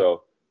army. Yep.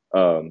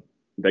 So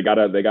they got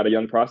a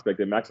young prospect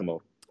in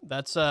Maximov.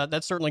 That's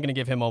certainly going to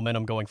give him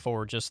momentum going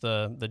forward. Just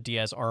the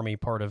Diaz army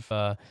part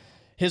of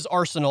his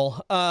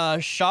arsenal.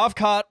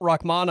 Shavkat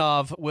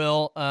Rakhmonov,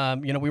 Will,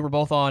 we were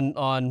both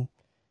on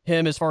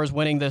him as far as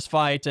winning this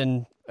fight.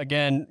 And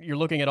again, you're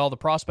looking at all the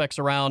prospects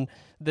around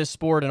this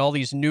sport and all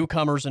these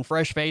newcomers and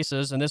fresh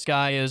faces. And this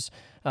guy is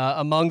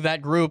among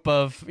that group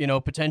of,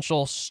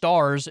 potential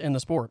stars in the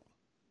sport.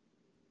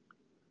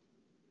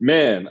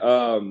 Man,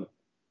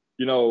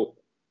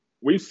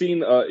 we've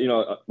seen,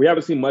 we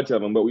haven't seen much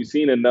of him, but we've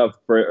seen enough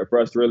for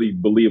us to really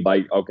believe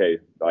okay,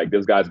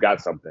 this guy's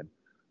got something.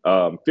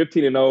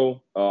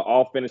 15-0,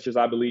 all finishes,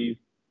 I believe.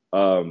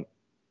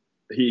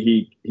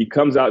 He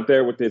comes out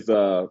there with his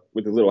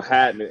little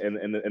hat and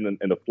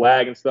the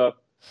flag and stuff.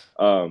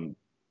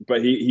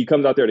 But he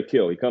comes out there to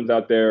kill. He comes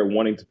out there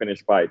wanting to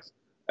finish fights.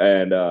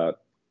 And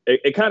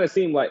it kind of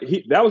seemed like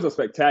that was a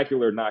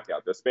spectacular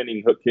knockout. The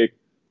spinning hook kick,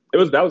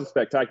 that was a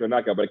spectacular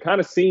knockout. But it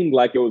kind of seemed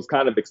like it was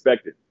kind of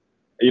expected.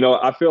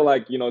 I feel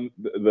like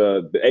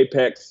the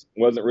Apex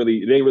wasn't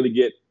really. They didn't really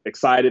get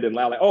excited and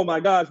loud like, oh my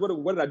gosh,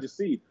 what did I just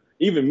see?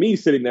 Even me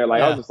sitting there,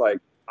 I was just like,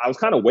 I was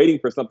kind of waiting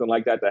for something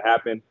like that to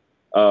happen.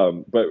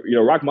 But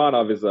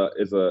Rakhmonov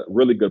is a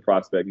really good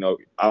prospect.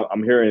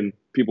 I'm hearing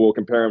people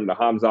compare him to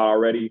Hamzat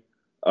already.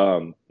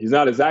 He's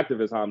not as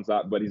active as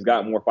Hamzat, but he's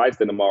got more fights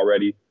than him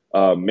already.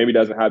 Maybe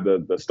doesn't have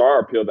the star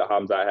appeal that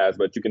Hamzat has,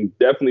 but you can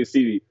definitely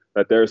see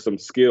that there's some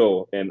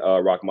skill in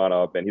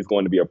Rakhmonov, and he's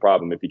going to be a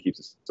problem if he keeps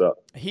this up.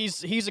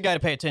 He's a guy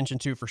to pay attention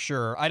to for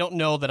sure. I don't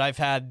know that I've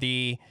had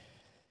the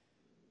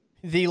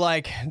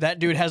that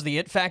dude has the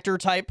it factor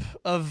type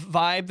of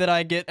vibe that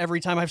I get every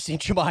time I've seen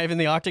Chimaev in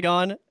the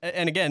octagon.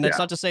 And again, that's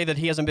not to say that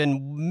he hasn't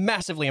been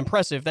massively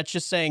impressive. That's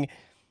just saying,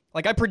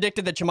 I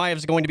predicted that Chimaev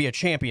is going to be a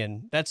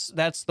champion. That's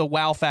the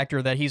wow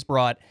factor that he's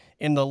brought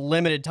in the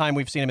limited time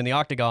we've seen him in the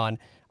octagon.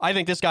 I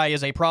think this guy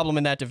is a problem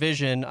in that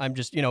division. I'm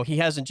just, he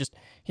hasn't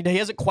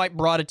quite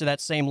brought it to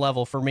that same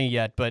level for me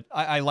yet, but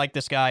I like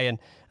this guy. And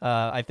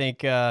I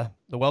think the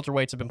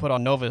welterweights have been put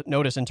on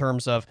notice in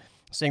terms of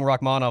seeing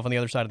Rakhmonov on the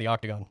other side of the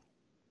octagon.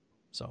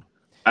 So,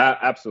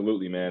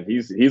 absolutely, man.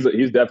 He's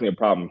definitely a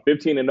problem.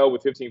 15-0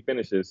 with 15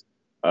 finishes.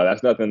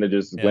 That's nothing to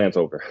just glance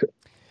over.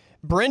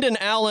 Brendan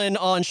Allen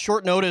on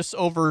short notice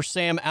over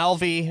Sam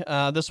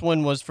Alvey. This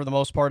one was, for the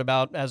most part,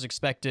 about as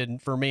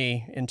expected for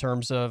me in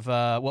terms of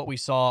what we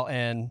saw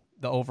and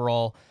the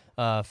overall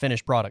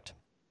finished product.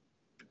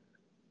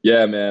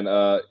 Yeah, man.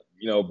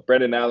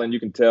 Brendan Allen,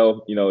 you can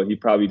tell, he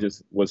probably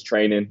just was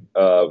training,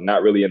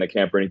 not really in a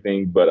camp or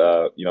anything,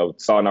 but,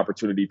 saw an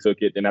opportunity,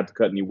 took it, didn't have to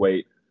cut any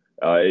weight.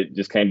 It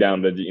just came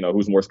down to,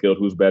 who's more skilled,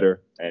 who's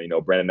better. And,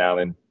 Brendan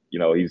Allen,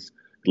 he's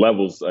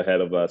levels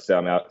ahead of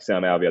Sam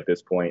Alvey at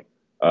this point.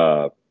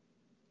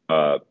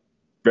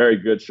 Very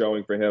good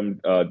showing for him.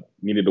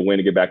 Needed to win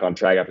to get back on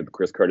track after the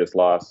Chris Curtis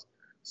loss.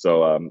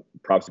 So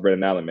props to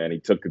Brendan Allen, man. He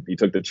took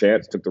the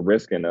chance, took the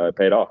risk, and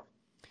paid off.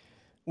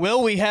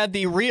 Well, we had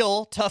the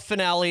real tough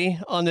finale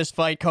on this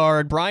fight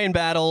card. Brian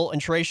Battle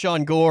and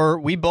Tresean Gore.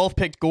 We both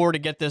picked Gore to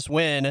get this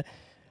win.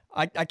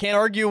 I can't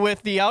argue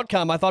with the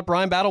outcome. I thought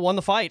Brian Battle won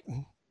the fight.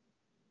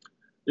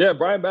 Yeah,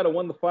 Brian Battle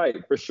won the fight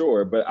for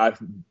sure. But I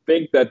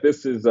think that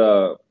this is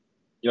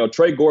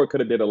Trey Gore could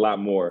have did a lot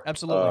more.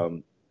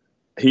 Absolutely.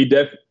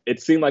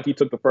 It seemed like he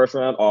took the first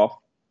round off.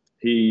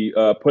 He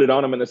put it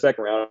on him in the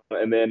second round,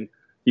 and then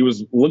he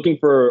was looking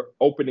for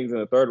openings in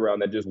the third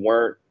round that just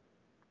weren't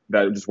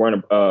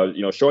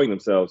showing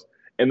themselves.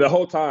 And the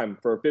whole time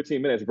for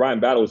 15 minutes,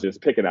 Brian Battle was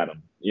just picking at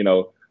him.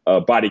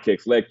 Body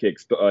kicks, leg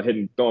kicks,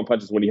 throwing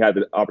punches when he had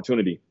the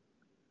opportunity.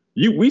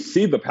 We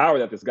see the power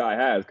that this guy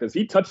has because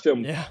he touched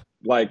him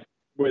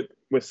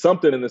with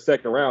something in the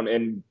second round,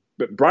 and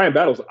Brian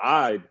Battle's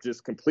eye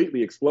just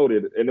completely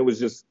exploded, and it was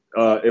just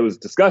it was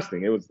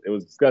disgusting. It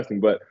was disgusting.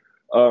 But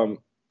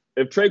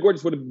if Trey Gore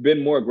just would have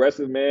been more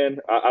aggressive, man,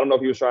 I don't know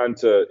if he was trying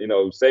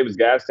to save his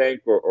gas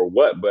tank or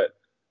what, but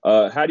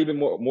had he been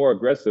more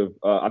aggressive,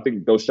 I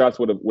think those shots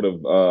would have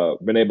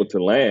been able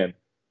to land.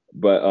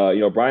 But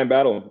Brian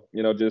Battle,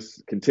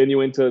 just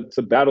continuing to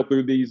battle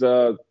through these,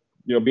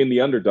 being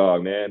the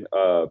underdog, man.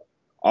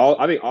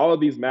 I think all of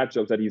these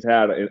matchups that he's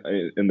had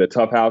in the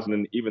tough house, and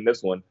then even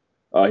this one,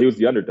 he was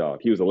the underdog.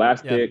 He was the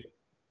last pick.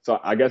 So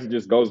I guess it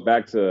just goes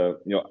back to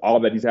all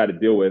that he's had to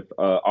deal with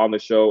on the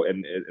show,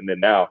 and then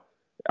now.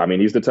 I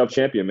mean, he's the tough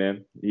champion,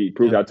 man. He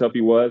proved how tough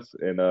he was,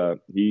 and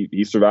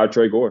he survived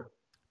Trey Gore.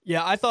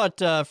 Yeah, I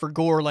thought for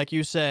Gore, like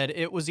you said,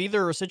 it was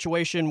either a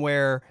situation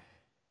where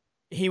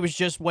he was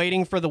just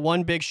waiting for the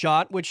one big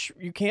shot, which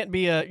you can't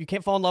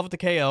fall in love with the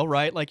KO,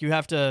 right? Like you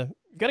got to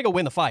go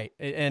win the fight,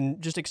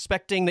 and just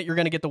expecting that you're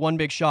going to get the one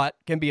big shot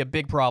can be a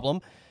big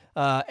problem.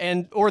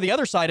 Or the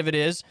other side of it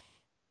is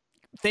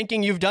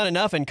thinking you've done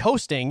enough and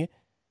coasting,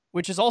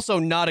 which is also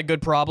not a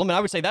good problem. And I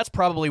would say that's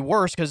probably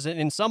worse because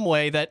in some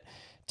way that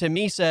to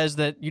me says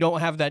that you don't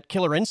have that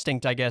killer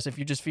instinct, I guess, if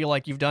you just feel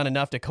like you've done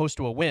enough to coast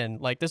to a win.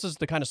 Like this is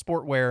the kind of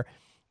sport where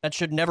that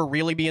should never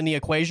really be in the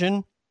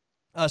equation.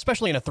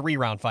 Especially in a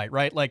 3-round fight,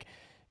 right? Like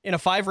in a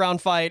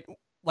 5-round fight,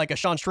 like a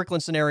Sean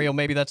Strickland scenario,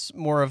 maybe that's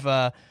more of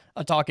a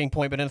talking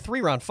point. But in a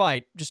 3-round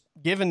fight, just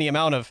given the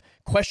amount of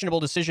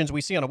questionable decisions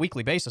we see on a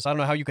weekly basis, I don't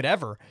know how you could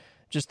ever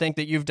just think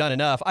that you've done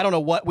enough. I don't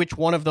know which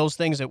one of those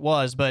things it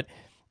was, but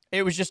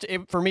it was just,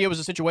 for me, it was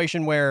a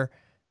situation where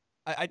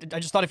I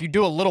just thought if you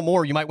do a little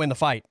more, you might win the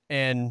fight.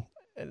 And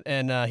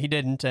he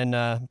didn't.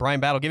 And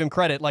Brian Battle, give him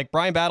credit. Like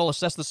Brian Battle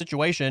assessed the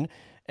situation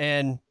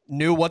and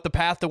knew what the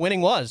path to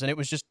winning was. And it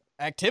was just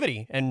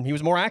activity, and he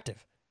was more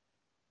active.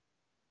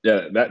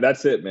 Yeah,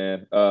 that's it,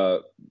 man.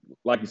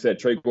 Like you said,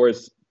 Trey Gore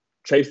is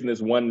chasing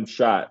this one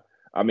shot.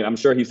 I mean, I'm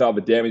sure he saw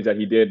the damage that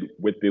he did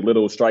with the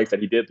little strikes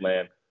that he did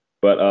land.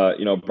 But,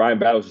 Brian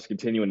Battle's just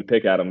continuing to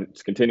pick at him,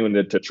 just continuing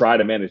to try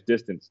to manage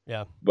distance.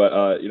 Yeah.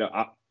 But,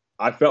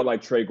 I felt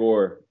like Trey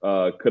Gore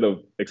could have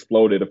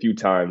exploded a few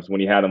times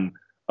when he had him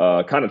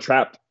kind of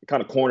trapped,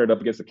 kind of cornered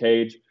up against the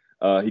cage.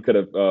 He could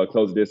have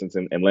closed the distance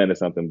and landed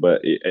something.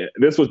 But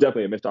this was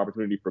definitely a missed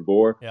opportunity for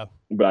Gore. Yeah.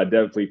 But I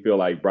definitely feel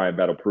like Brian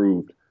Battle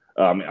proved.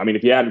 I mean,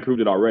 if he hadn't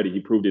proved it already, he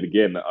proved it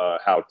again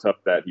how tough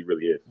that he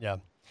really is. Yeah.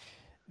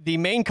 The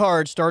main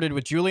card started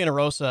with Julian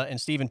Erosa and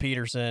Steven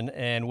Peterson.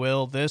 And,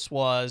 Will, this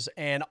was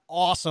an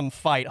awesome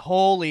fight.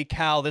 Holy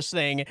cow, this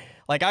thing.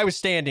 Like, I was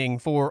standing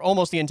for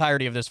almost the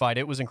entirety of this fight.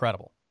 It was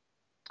incredible.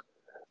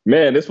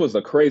 Man, this was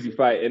a crazy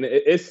fight. And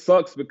it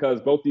sucks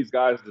because both these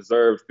guys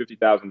deserved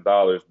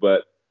 $50,000.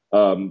 But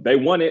they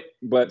won it,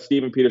 but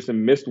Steven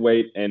Peterson missed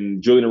weight,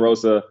 and Julian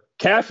Erosa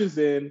cashes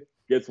in,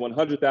 gets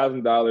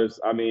 $100,000.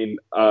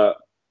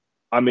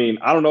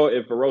 I don't know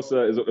if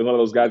Erosa is one of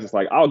those guys that's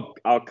like, I'll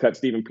cut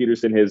Steven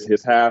Peterson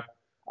his half.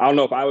 I don't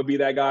know if I would be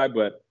that guy,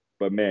 but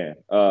man,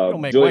 don't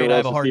make Julian weight. Erosa, I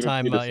have a hard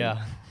time.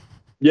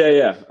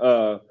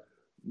 Yeah.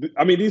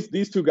 I mean,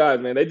 these two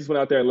guys, man, they just went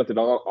out there and left it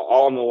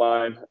all on the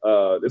line.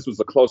 This was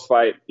a close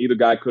fight. Either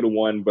guy could have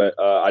won, but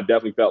I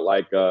definitely felt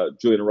like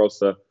Julian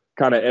Erosa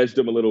kind of edged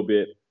him a little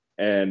bit.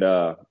 And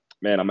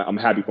man, I'm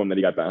happy for him that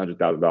he got that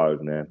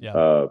 $100,000, man.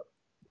 Yeah.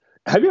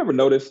 Have you ever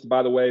noticed,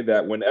 by the way,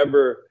 that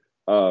whenever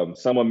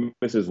someone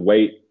misses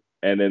weight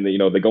and then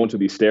they go into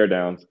these stare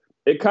downs,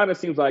 it kind of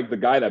seems like the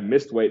guy that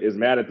missed weight is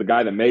mad at the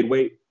guy that made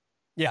weight.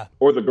 Yeah.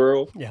 Or the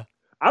girl. Yeah.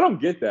 I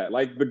don't get that.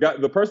 Like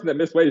the person that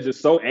missed weight is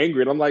just so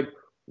angry, and I'm like,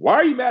 why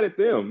are you mad at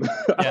them?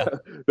 Yeah.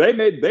 They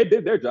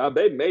did their job.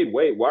 They made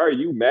weight. Why are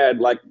you mad?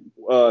 Like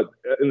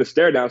in the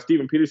stare down,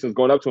 Steven Peterson's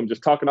going up to him,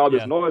 just talking all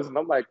this noise, and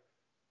I'm like,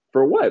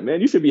 for what,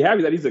 man? You should be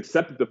happy that he's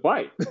accepted the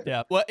fight.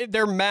 Yeah. Well,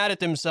 they're mad at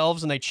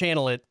themselves and they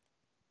channel it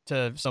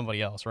to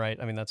somebody else, right?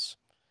 I mean, I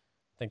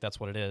think that's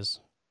what it is.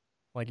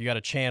 Like you got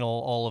to channel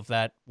all of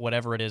that,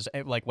 whatever it is,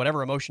 like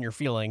whatever emotion you're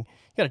feeling,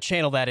 you got to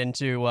channel that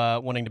into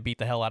wanting to beat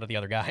the hell out of the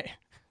other guy.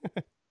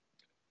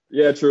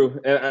 Yeah, true.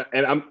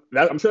 And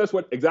I'm sure that's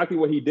exactly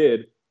what he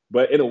did.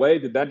 But in a way,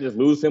 did that just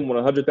lose him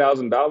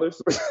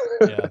 $100,000?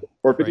 Yeah.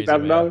 Or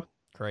 $50,000?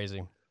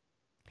 Crazy.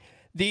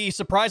 The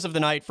surprise of the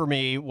night for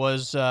me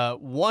was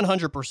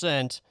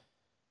 100%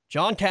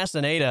 John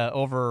Castaneda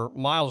over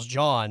Miles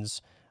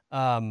Johns.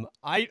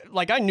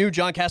 I knew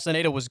John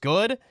Castaneda was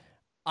good.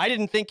 I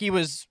didn't think he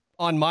was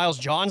on Miles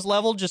Johns'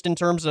 level, just in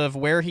terms of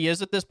where he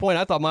is at this point.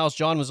 I thought Miles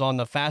John was on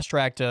the fast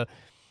track to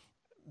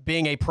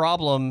being a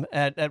problem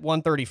at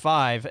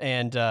 135.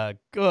 And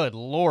good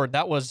Lord,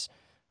 that was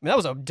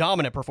a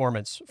dominant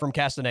performance from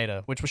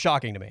Castaneda, which was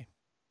shocking to me.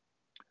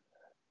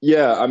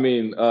 Yeah, I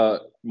mean,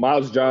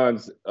 Miles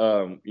Johns,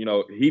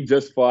 he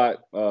just fought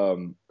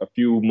a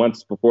few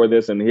months before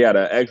this, and he had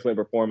an excellent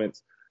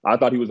performance. I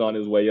thought he was on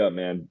his way up,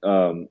 man.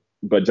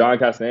 But John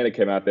Castaneda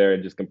came out there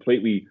and just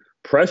completely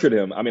pressured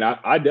him. I mean,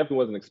 I definitely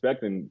wasn't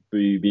expecting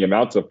the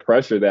amounts of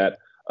pressure that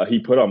he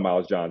put on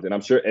Miles Johns. And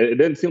I'm sure it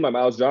didn't seem like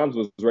Miles Johns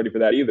was ready for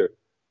that either,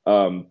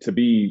 to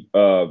be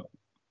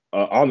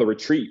on the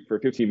retreat for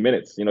 15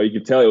 minutes. You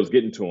could tell it was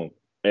getting to him.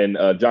 And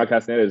John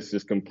Castaneda is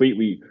just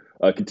completely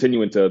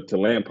continuing to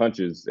land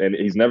punches, and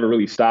he's never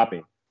really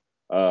stopping.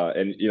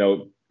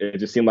 It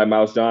just seemed like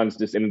Miles Johns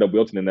just ended up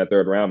wilting in that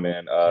third round,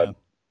 man.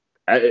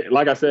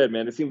 Like I said,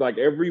 man, it seems like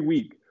every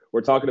week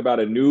we're talking about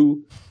a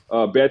new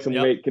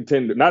bantamweight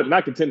contender,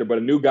 not contender, but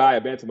a new guy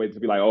at bantamweight to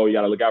be like, oh, you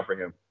got to look out for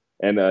him.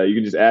 And you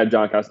can just add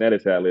John Castaneda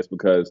to that list,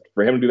 because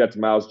for him to do that to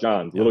Miles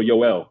Johns, little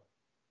Yoel,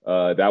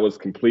 that was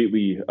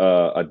completely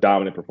a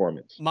dominant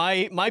performance.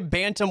 My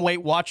bantamweight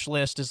watch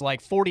list is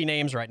like 40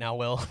 names right now,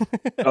 Will.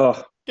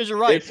 Because you're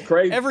right. It's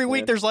crazy. Every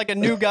week there's like a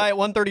new guy at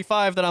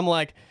 135 that I'm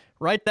like,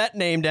 write that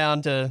name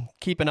down to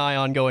keep an eye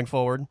on going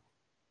forward.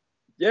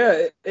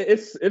 Yeah,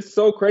 it's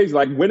so crazy.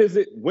 Like, when does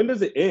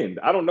it end?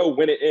 I don't know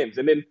when it ends.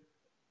 And then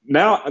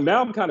now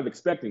I'm kind of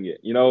expecting it,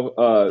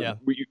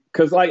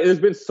 because like there's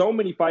been so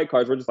many fight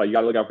cards. We're just like, you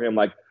got to look out for him.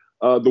 Like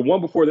the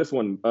one before this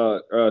one,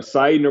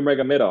 Said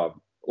Nurmagomedov.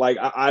 Like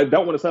I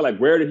don't want to say like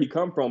where did he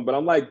come from, but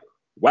I'm like,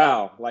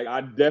 wow, like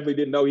I definitely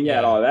didn't know he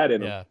had all that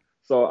in him. Yeah.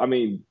 So I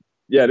mean,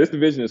 this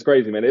division is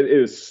crazy, man. It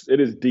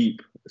is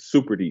deep,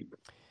 super deep.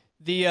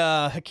 The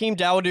Hakeem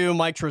Dawodu,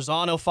 Mike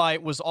Trezano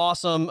fight was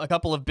awesome. A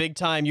couple of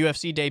big-time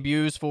UFC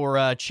debuts for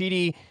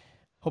Chidi,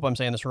 hope I'm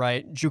saying this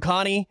right,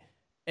 Jucani,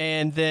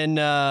 and then,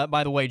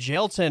 by the way,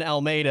 Jailton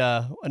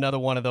Almeida, another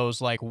one of those,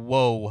 like,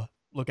 whoa,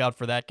 look out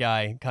for that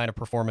guy kind of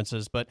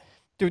performances. But,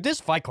 dude, this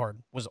fight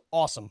card was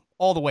awesome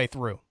all the way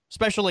through,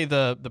 especially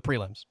the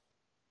prelims.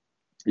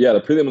 Yeah,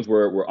 the prelims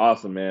were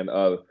awesome, man.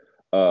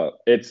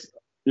 It's,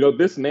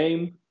 this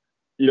name,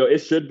 it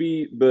should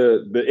be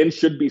the N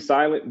should be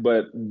silent,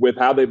 but with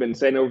how they've been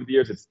saying over the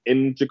years, it's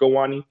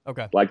Njokuani.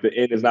 Okay. Like the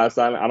N is not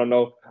silent. I don't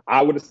know.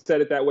 I would have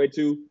said it that way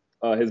too.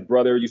 His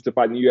brother used to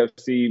fight in the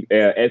UFC,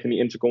 Anthony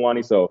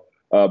Njokuani. So,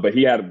 but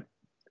he had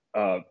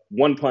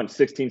one punch,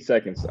 16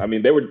 seconds. I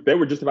mean, they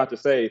were just about to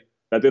say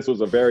that this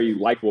was a very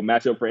likable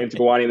matchup for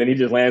Njokuani, and then he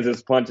just lands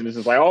this punch, and it's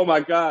just like, oh my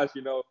gosh,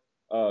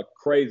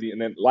 crazy. And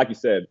then, like you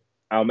said,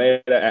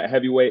 Almeida at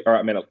heavyweight,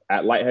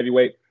 at light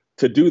heavyweight.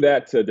 To do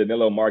that to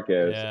Danilo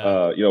Marquez,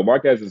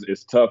 Marquez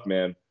is tough,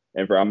 man.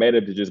 And for Almeida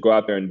to just go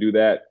out there and do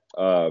that,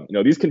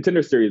 these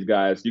Contender Series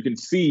guys, you can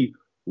see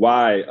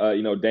why,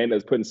 Dana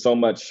is putting so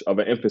much of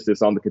an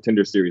emphasis on the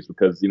Contender Series,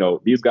 because,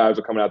 these guys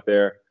are coming out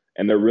there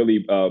and they're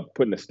really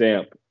putting a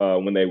stamp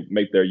when they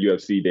make their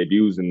UFC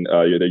debuts and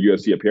their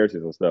UFC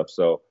appearances and stuff.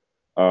 So,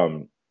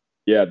 the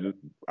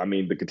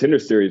Contender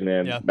Series,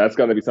 man, that's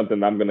going to be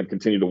something I'm going to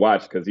continue to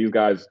watch, because these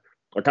guys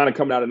are kind of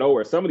coming out of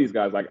nowhere. Some of these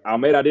guys, like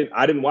Almeida,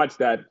 I didn't watch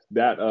that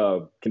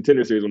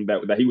Contender Series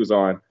that he was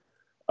on,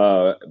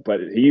 but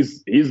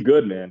he's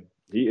good, man.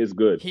 He is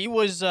good. He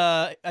was,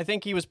 I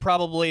think he was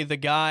probably the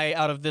guy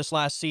out of this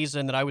last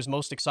season that I was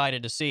most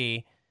excited to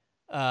see,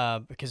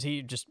 because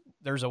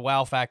there's a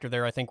wow factor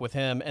there, I think, with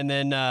him. And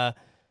then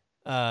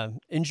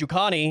in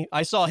Jucani,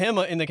 I saw him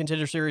in the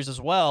Contender Series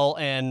as well,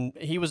 and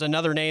he was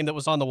another name that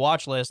was on the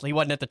watch list. He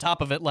wasn't at the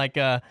top of it like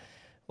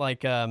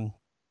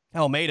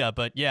Almeida,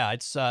 but yeah,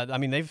 it's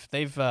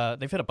they've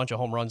hit a bunch of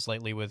home runs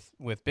lately with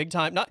big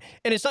time.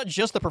 And it's not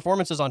just the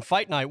performances on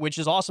Fight Night, which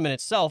is awesome in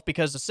itself,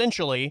 because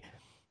essentially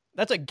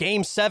that's a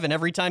game 7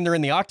 every time they're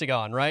in the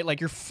octagon, right? Like,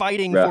 you're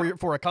fighting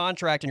for a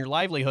contract and your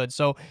livelihood.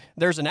 So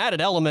there's an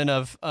added element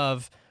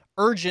of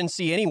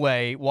urgency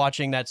anyway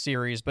watching that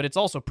series, but it's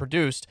also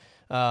produced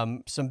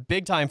some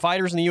big time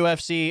fighters in the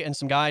UFC and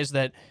some guys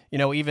that,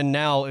 even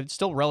now it's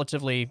still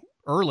relatively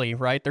early,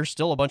 right? There's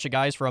still a bunch of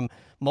guys from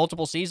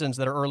multiple seasons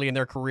that are early in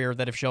their career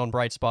that have shown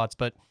bright spots.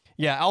 But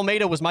yeah,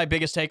 Almeida was my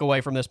biggest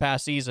takeaway from this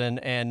past season,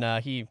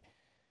 and he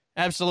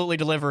absolutely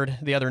delivered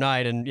the other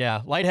night. And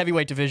yeah, light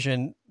heavyweight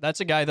division, that's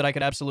a guy that I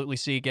could absolutely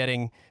see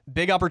getting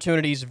big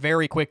opportunities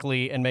very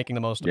quickly and making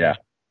the most of it. Yeah,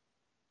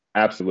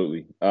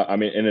 absolutely.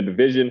 In a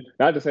division,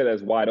 not to say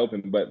that's wide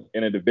open, but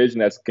in a division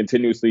that's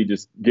continuously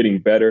just getting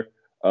better,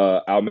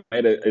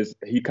 Almeida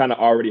he kind of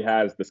already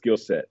has the skill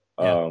set.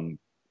 Yeah.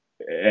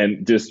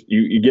 And just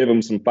you give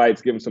him some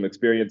fights, give him some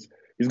experience,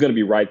 he's going to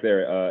be right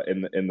there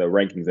in the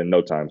rankings in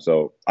no time.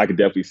 So I could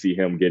definitely see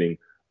him getting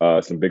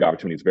some big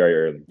opportunities very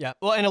early. Yeah,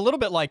 well, and a little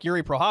bit like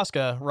Yuri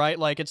Prohaska, right?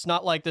 Like, it's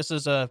not like this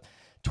is a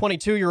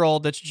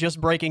 22-year-old that's just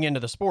breaking into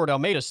the sport.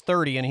 Almeida's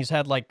 30, and he's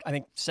had, like, I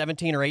think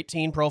 17 or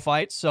 18 pro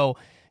fights. So,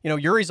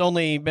 Yuri's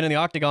only been in the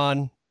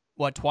octagon,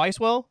 twice,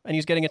 Will? And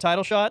he's getting a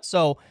title shot.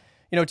 So,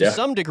 to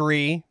some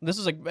degree, this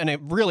is a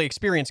really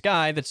experienced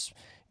guy that's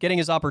getting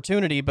his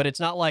opportunity, but it's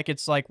not like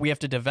we have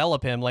to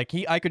develop him. Like,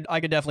 I could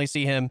definitely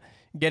see him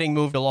getting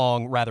moved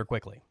along rather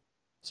quickly.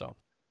 So,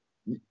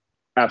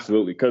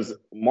 absolutely, because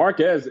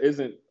Marquez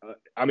isn't.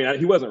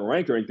 He wasn't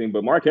ranked or anything,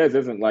 but Marquez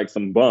isn't like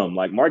some bum.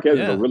 Like, Marquez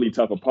is a really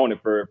tough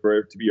opponent for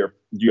it to be your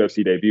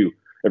UFC debut,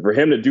 and for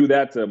him to do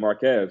that to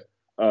Marquez,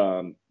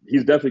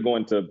 he's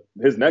definitely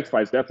his next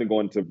fight's definitely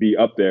going to be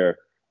up there.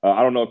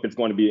 I don't know if it's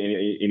going to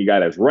be any guy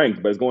that's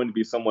ranked, but it's going to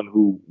be someone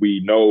who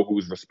we know,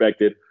 who's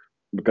respected.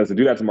 Because to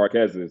do that to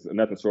Marquez is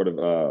nothing short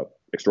of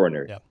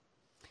extraordinary. Yeah.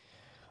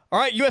 All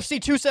right,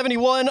 UFC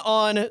 271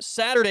 on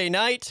Saturday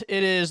night.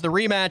 It is the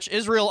rematch,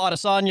 Israel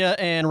Adesanya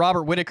and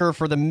Robert Whittaker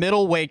for the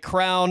middleweight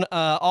crown.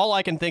 All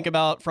I can think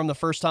about from the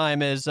first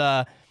time is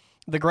the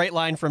great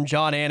line from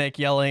John Anik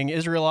yelling,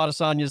 Israel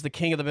Adesanya is the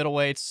king of the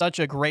middleweights. Such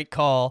a great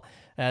call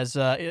as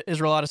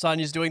Israel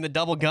Adesanya is doing the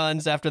double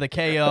guns after the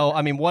KO.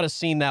 What a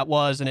scene that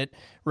was, and it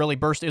really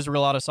burst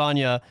Israel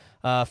Adesanya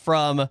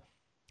from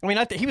I mean,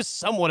 he was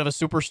somewhat of a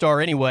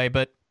superstar anyway,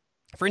 but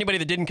for anybody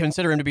that didn't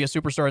consider him to be a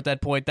superstar at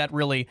that point, that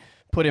really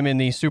put him in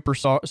the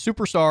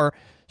superstar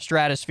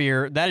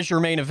stratosphere. That is your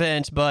main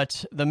event,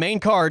 but the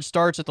main card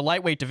starts at the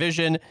lightweight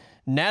division.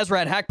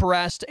 Nasrat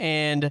Haqparast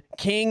and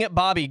King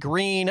Bobby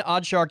Green.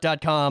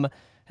 Oddshark.com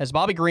has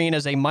Bobby Green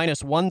as a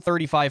minus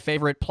 135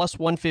 favorite, plus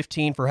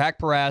 115 for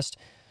Haqparast.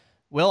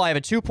 Will, I have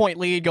a 2-point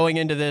lead going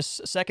into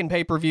this second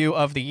pay-per-view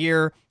of the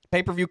year.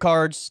 Pay-per-view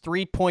cards,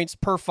 3 points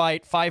per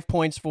fight, 5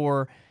 points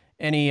for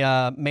any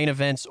main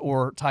events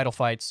or title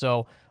fights.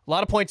 So a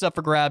lot of points up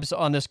for grabs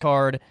on this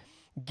card.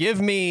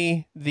 Give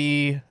me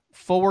the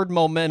forward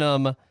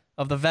momentum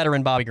of the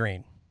veteran Bobby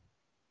Green.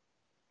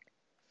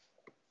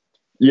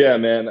 Yeah,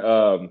 man.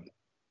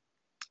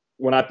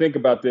 When I think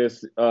about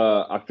this,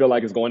 I feel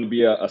like it's going to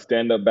be a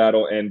stand-up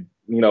battle. And,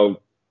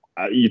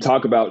 you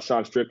talk about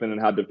Sean Strickland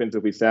and how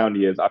defensively sound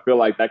he is. I feel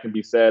like that can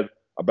be said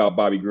about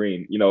Bobby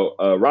Green.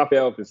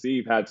 Rafael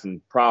Fiziev had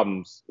some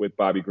problems with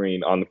Bobby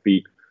Green on the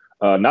feet.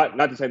 Not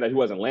to say that he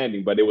wasn't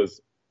landing, but it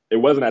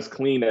wasn't as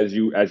clean as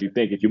you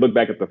think. If you look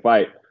back at the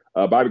fight,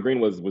 Bobby Green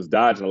was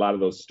dodging a lot of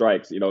those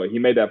strikes. He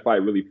made that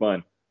fight really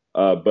fun.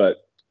 But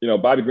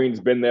Bobby Green's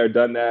been there,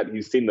 done that.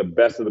 He's seen the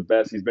best of the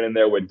best. He's been in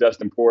there with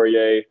Dustin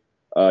Poirier.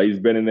 He's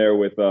been in there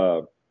with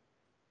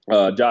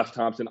Josh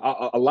Thompson.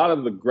 A lot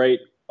of the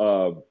great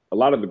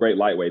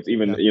lightweights.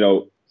 Even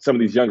some of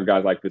these younger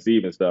guys like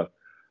Fiziev and stuff.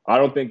 I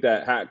don't think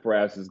that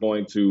Haqparast is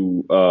going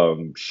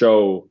to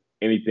show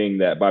anything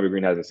that Bobby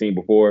Green hasn't seen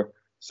before.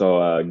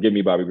 So give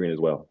me Bobby Green as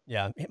well.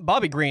 Yeah,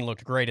 Bobby Green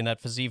looked great in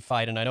that Fiziev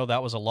fight, and I know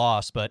that was a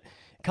loss, but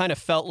it kind of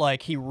felt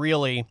like he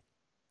really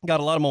got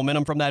a lot of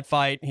momentum from that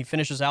fight. He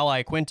finishes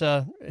Ally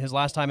Quinta his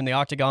last time in the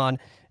octagon,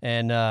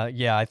 and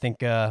I think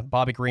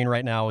Bobby Green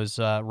right now is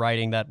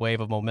riding that wave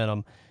of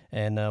momentum,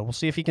 and we'll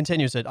see if he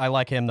continues it. I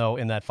like him, though,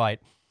 in that fight.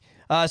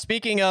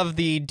 Speaking of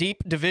the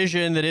deep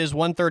division that is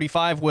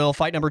 135, Will,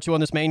 fight number 2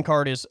 on this main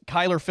card is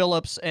Kyler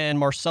Phillips and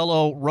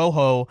Marcelo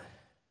Rojo.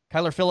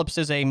 Kyler Phillips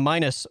is a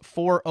minus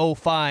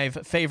 405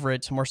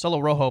 favorite. Marcelo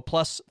Rojo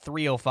plus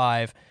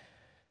 305.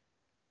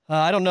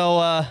 I don't know.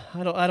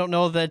 I don't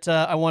know that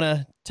I want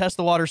to test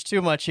the waters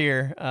too much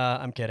here.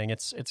 I'm kidding.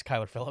 It's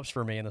Kyler Phillips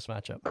for me in this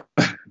matchup.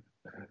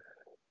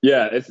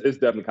 Yeah, it's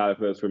definitely Kyler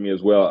Phillips for me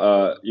as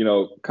well.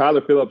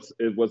 Kyler Phillips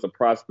was a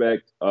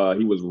prospect.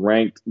 He was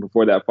ranked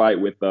before that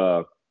fight with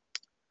who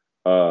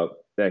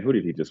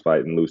did he just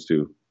fight and lose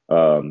to?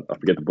 I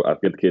forget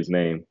the kid's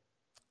name.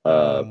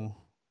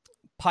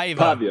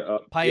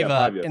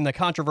 Paiva in the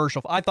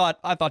controversial. I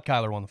thought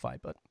Kyler won the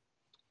fight, but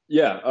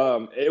yeah,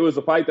 it was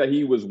a fight that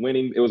he was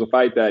winning. It was a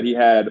fight that he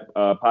had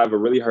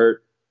Paiva really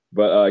hurt,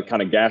 but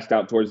kind of gassed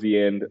out towards the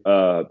end.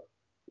 That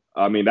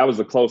was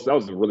a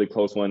really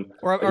close one.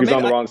 Or he was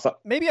on the wrong side.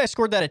 Maybe I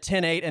scored that at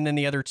 10-8, and then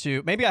the other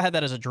two. Maybe I had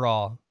that as a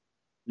draw.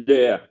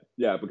 Yeah,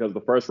 because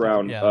the first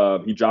round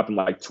he dropped him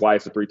like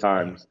twice or 3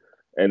 times,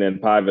 and then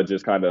Paiva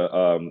just kind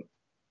of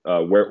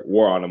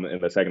wore on him in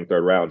the second and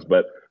third rounds.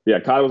 But yeah,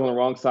 Kyler was on the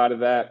wrong side of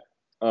that.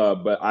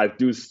 But I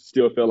do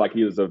still feel like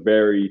he is a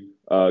very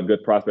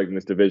good prospect in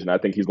this division. I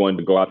think he's going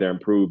to go out there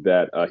and prove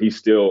that he's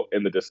still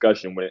in the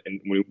discussion.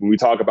 When we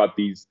talk about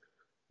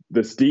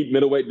this deep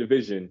middleweight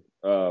division,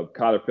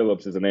 Kyler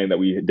Phillips is a name that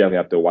we definitely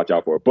have to watch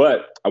out for.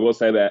 But I will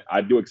say that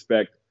I do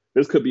expect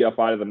this could be a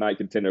fight of the night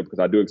contender because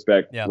I do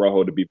expect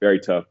Rojo to be very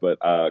tough, but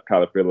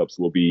Kyler Phillips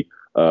will be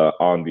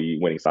on the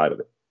winning side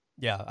of it.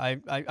 Yeah,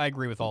 I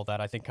agree with all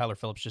that. I think Kyler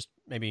Phillips just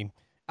maybe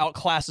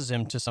outclasses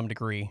him to some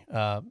degree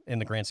in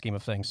the grand scheme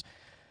of things.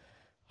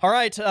 All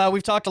right,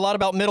 we've talked a lot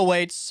about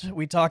middleweights.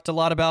 We talked a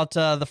lot about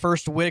the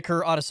first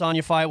Whittaker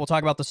Adesanya fight. We'll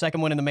talk about the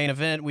second one in the main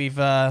event. We've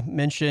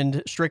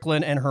mentioned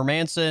Strickland and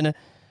Hermanson.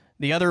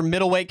 The other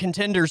middleweight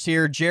contenders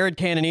here, Jared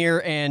Cannonier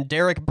and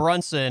Derek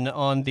Brunson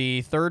on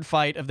the third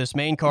fight of this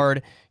main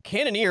card.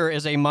 Cannonier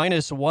is a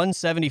minus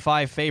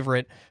 175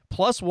 favorite,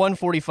 plus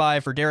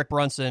 145 for Derek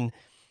Brunson.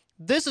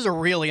 This is a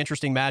really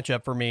interesting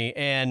matchup for me,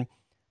 and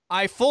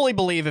I fully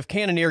believe if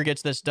Cannonier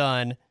gets this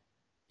done,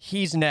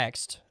 he's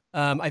next.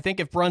 I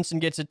think if Brunson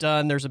gets it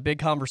done, there's a big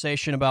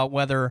conversation about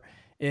whether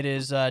it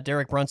is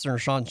Derek Brunson or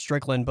Sean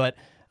Strickland, but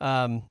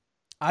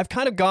I've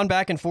kind of gone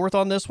back and forth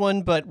on this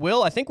one, but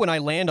Will, I think when I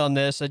land on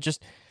this, I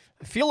just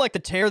feel like the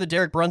tear that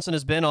Derek Brunson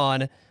has been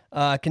on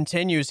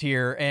continues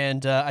here,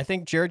 and I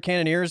think Jared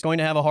Cannonier is going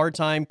to have a hard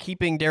time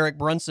keeping Derek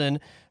Brunson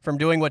from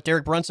doing what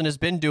Derek Brunson has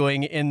been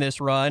doing in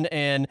this run,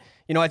 and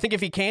I think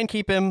if he can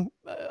keep him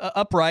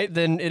upright,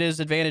 then it is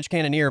advantage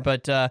Cannonier,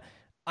 but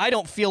I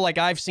don't feel like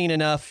I've seen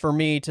enough for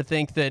me to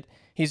think that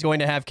he's going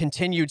to have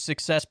continued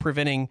success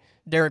preventing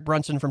Derek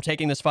Brunson from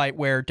taking this fight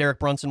where Derek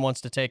Brunson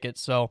wants to take it,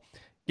 so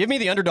give me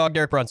the underdog,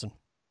 Derek Brunson.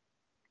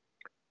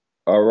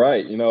 All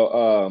right.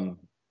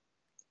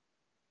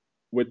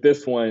 With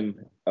this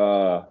one,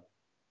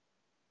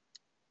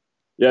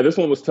 this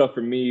one was tough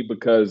for me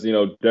because,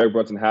 Derek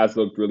Brunson has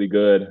looked really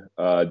good.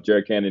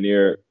 Jared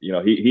Cannonier,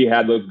 he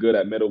had looked good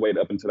at middleweight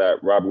up until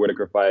that Robert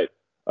Whittaker fight.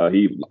 I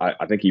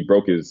think he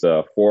broke his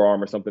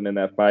forearm or something in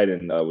that fight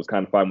and was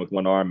kind of fighting with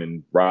one arm,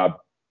 and Rob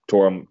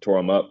tore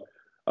him up.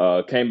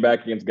 Came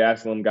back against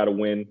Gastelum, got a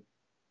win.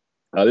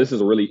 This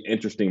is a really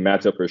interesting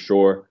matchup for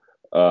sure.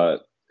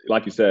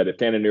 Like you said, if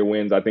Cannonier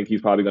wins, I think he's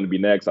probably going to be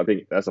next. I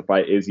think that's a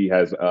fight Izzy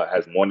has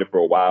wanted for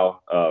a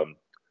while.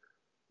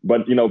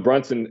 But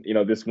Brunson,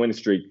 this win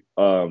streak,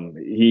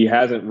 he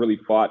hasn't really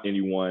fought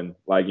anyone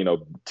like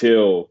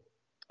till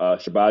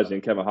Shabazz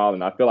and Kevin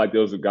Holland. I feel like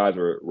those guys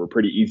were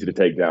pretty easy to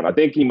take down. I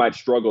think he might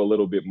struggle a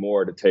little bit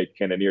more to take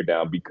Cannonier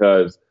down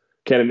because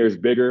Cannonier's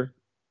bigger,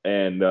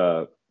 and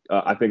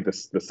I think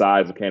the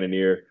size of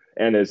Cannonier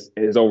and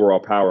his overall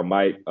power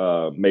might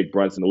make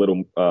Brunson a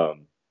little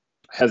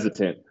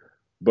hesitant.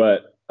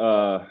 But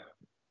I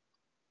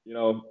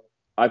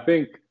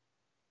think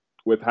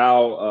with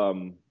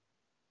how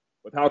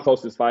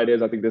close this fight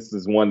is, I think this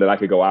is one that I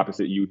could go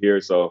opposite you here.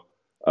 So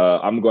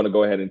I'm going to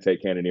go ahead and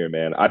take Cannonier,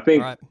 man. I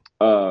think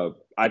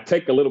I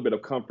take a little bit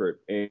of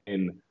comfort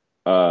in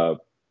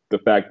the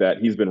fact that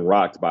he's been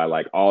rocked by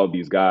like all of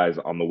these guys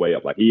on the way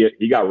up. Like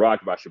he got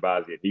rocked by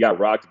Shabazzian. He got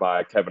rocked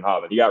by Kevin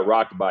Holland. He got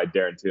rocked by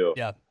Darren Till.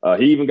 Yeah.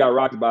 He even got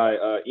rocked by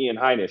Ian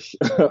Heinisch,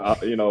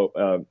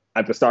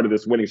 at the start of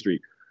this winning streak.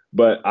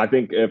 But I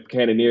think if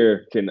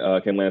Cannonier can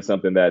land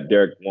something that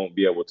Derek won't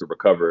be able to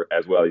recover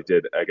as well as he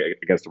did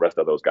against the rest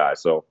of those guys.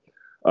 So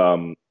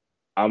I'm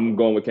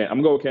going with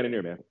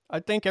Cannonier, man. I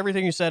think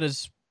everything you said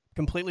is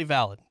completely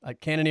valid.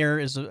 Cannonier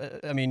is,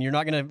 you're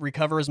not going to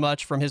recover as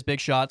much from his big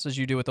shots as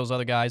you do with those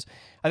other guys.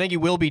 I think he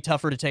will be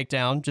tougher to take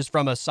down just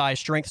from a size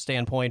strength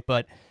standpoint,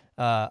 but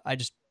I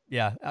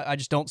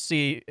don't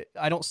see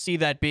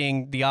that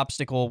being the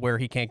obstacle where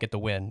he can't get the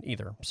win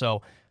either.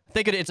 So I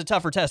think it's a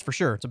tougher test for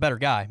sure. It's a better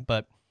guy,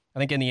 but I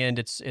think in the end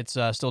it's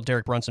still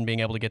Derek Brunson being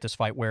able to get this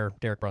fight where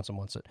Derek Brunson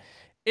wants it.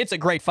 It's a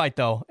great fight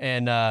though,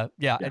 and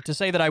to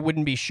say that I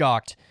wouldn't be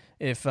shocked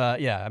if,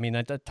 I'm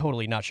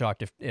totally not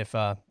shocked if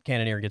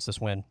Cannonier gets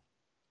this win.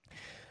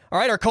 All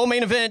right, our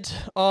co-main event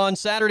on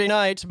Saturday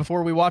night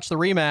before we watch the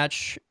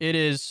rematch, it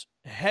is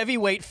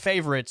heavyweight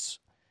favorites,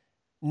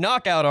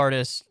 knockout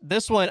artists.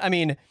 This one,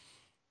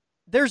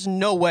 there's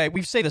no way.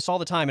 We say this all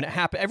the time, and it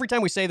happens every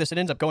time we say this. It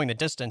ends up going the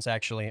distance.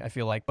 Actually, I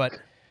feel like, but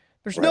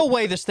there's no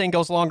way this thing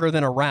goes longer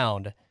than a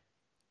round.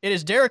 It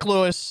is Derek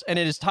Lewis, and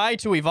it is Tai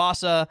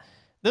Tuivasa.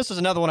 This is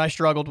another one I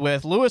struggled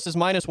with. Lewis is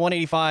minus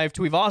 185.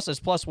 Tuivasa is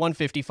plus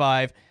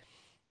 155.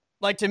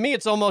 Like, to me,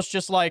 it's almost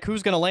just like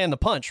who's going to land the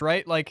punch,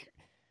 right? Like,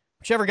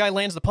 whichever guy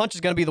lands the punch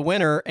is going to be the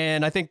winner,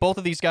 and I think both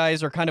of these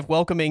guys are kind of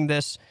welcoming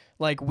this.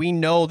 Like, we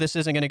know this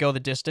isn't going to go the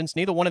distance.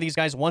 Neither one of these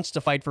guys wants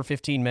to fight for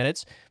 15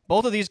 minutes.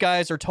 Both of these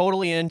guys are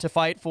totally in to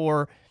fight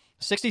for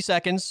 60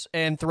 seconds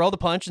and throw the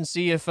punch and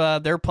see if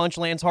their punch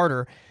lands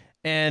harder.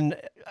 And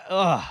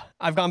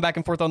I've gone back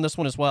and forth on this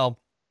one as well.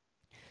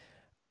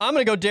 I'm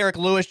going to go Derek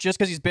Lewis just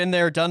because he's been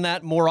there, done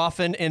that more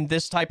often in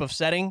this type of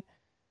setting.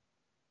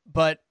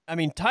 But,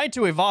 Tai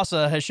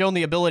Tuivasa has shown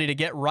the ability to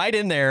get right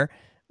in there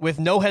with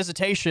no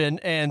hesitation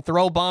and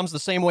throw bombs the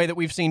same way that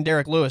we've seen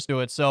Derek Lewis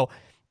do it. So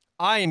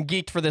I am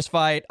geeked for this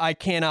fight. I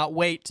cannot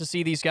wait to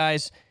see these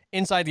guys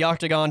inside the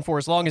octagon for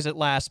as long as it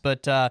lasts.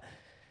 But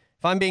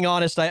if I'm being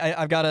honest,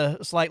 I've got a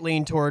slight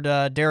lean toward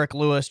Derek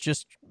Lewis,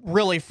 just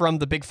really from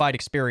the big fight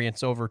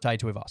experience over Tai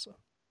Tuivasa.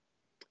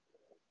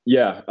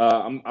 Yeah,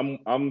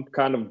 I'm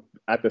kind of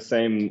at the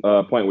same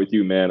point with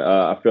you, man.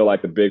 I feel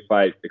like the big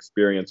fight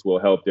experience will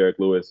help Derek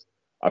Lewis.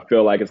 I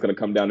feel like it's going to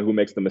come down to who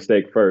makes the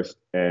mistake first,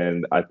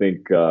 and I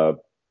think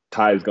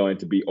Tai is going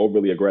to be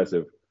overly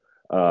aggressive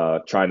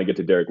trying to get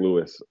to Derek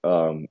Lewis.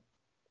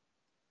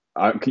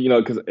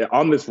 Because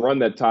on this run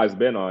that Tai's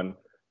been on,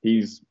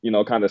 he's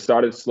kind of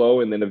started slow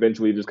and then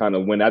eventually just kind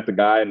of went at the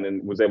guy and then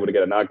was able to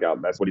get a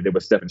knockout. That's what he did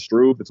with Stefan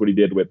Struve. That's what he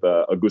did with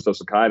Augusto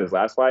Sakai in his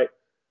last fight.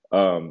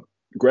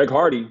 Greg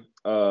Hardy,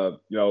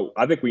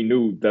 I think we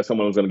knew that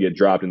someone was going to get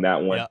dropped in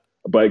that one. Yeah.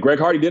 But Greg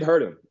Hardy did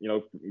hurt him.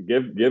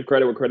 Give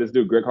credit where credit's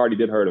due. Greg Hardy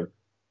did hurt him.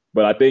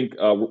 But I think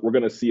we're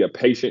going to see a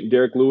patient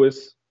Derek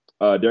Lewis.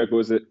 Derek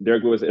Lewis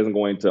isn't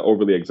going to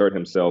overly exert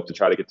himself to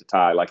try to get to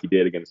Tai like he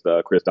did against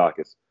Chris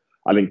Daukaus.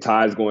 I think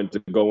Tai is going to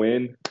go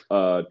in,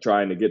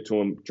 trying to get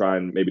to him,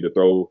 trying maybe to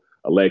throw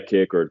a leg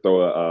kick or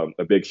throw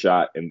a big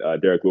shot, and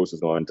Derek Lewis is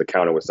going to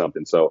counter with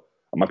something. So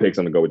my pick's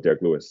going to go with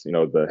Derek Lewis.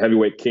 The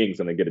heavyweight king's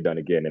going to get it done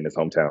again in his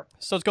hometown.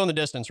 So it's going the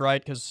distance,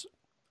 right? Because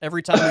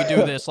every time we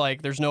do this,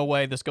 like, there's no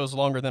way this goes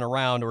longer than a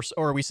round,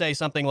 or we say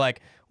something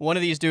like one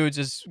of these dudes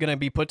is going to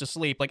be put to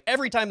sleep. Like,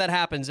 every time that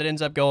happens, it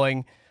ends up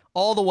going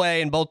all the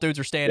way, and both dudes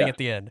are standing at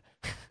the end.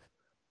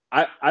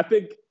 I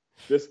think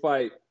this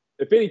fight,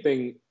 if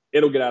anything,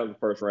 it'll get out of the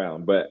first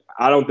round, but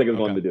I don't think it's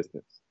going the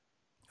distance.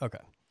 Okay.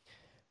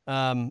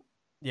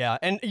 Yeah,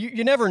 and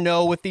you never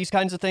know with these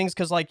kinds of things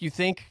because, like, you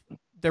think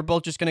they're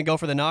both just going to go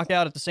for the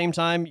knockout at the same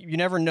time. You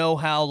never know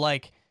how,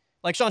 like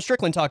Sean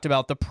Strickland talked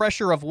about, the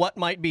pressure of what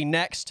might be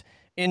next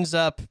ends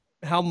up,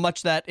 how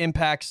much that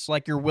impacts,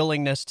 like, your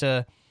willingness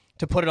to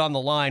put it on the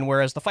line,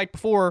 whereas the fight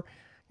before,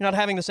 you're not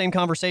having the same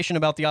conversation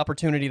about the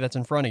opportunity that's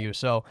in front of you.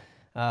 So,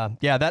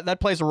 that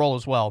plays a role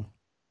as well.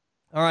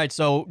 All right,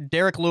 so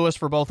Derek Lewis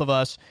for both of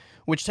us,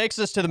 which takes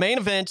us to the main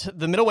event,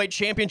 the middleweight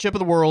championship of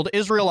the world,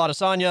 Israel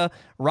Adesanya,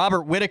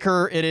 Robert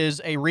Whittaker. It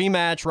is a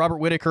rematch. Robert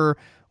Whittaker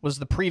was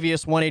the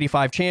previous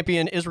 185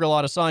 champion. Israel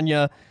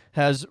Adesanya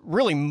has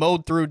really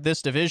mowed through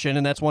this division,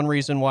 and that's one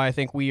reason why I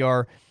think we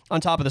are on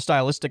top of the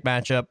stylistic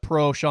matchup,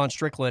 pro Sean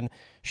Strickland,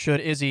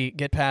 should Izzy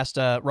get past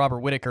Robert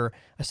Whittaker.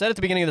 I said at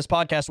the beginning of this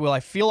podcast, Will, I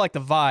feel like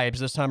the vibes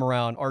this time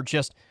around are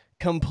just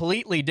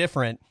completely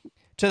different,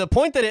 to the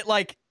point that it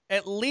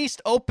at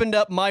least opened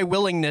up my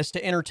willingness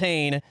to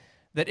entertain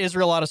that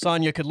Israel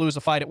Adesanya could lose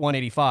a fight at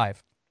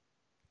 185.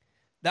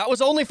 That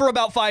was only for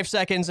about 5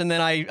 seconds, and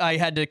then I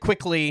had to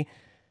quickly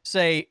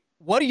say,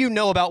 what do you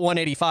know about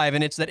 185?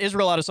 And it's that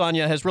Israel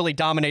Adesanya has really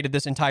dominated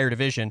this entire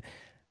division.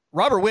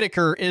 Robert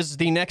Whittaker is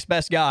the next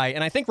best guy,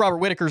 and I think Robert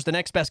Whittaker is the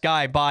next best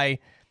guy by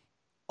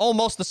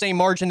almost the same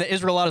margin that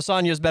Israel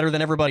Adesanya is better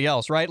than everybody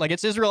else, right? Like,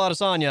 it's Israel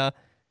Adesanya,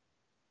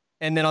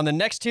 and then on the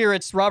next tier,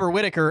 it's Robert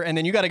Whittaker, and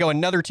then you got to go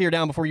another tier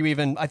down before you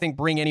even, I think,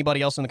 bring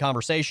anybody else in the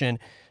conversation.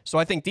 So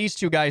I think these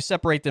two guys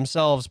separate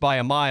themselves by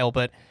a mile,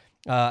 but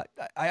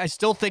I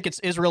still think it's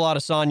Israel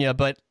Adesanya.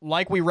 But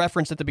like we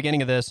referenced at the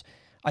beginning of this,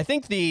 I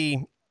think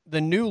the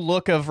new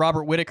look of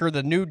Robert Whittaker,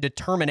 the new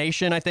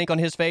determination, I think, on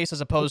his face,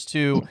 as opposed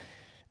to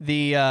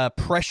the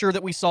pressure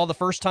that we saw the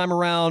first time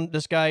around.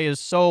 This guy is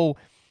so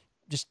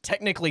just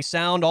technically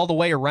sound all the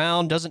way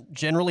around, doesn't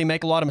generally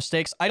make a lot of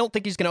mistakes. I don't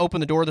think he's going to open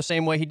the door the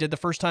same way he did the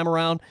first time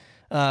around.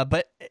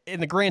 But in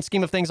the grand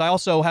scheme of things, I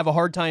also have a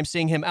hard time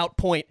seeing him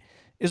outpoint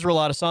Israel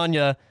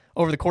Adesanya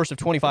over the course of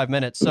 25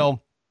 minutes. So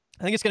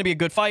I think it's going to be a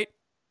good fight.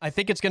 I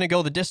think it's going to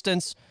go the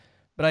distance,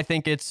 but I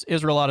think it's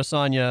Israel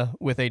Adesanya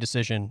with a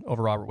decision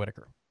over Robert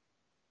Whittaker.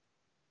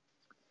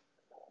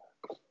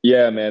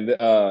 Yeah, man.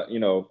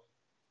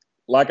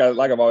 Like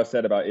I've always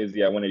said about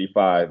Izzy at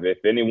 185,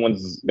 if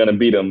anyone's going to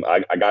beat him,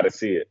 I got to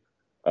see it.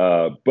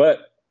 But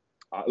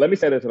let me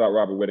say this about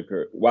Robert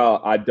Whittaker.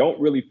 While I don't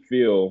really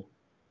feel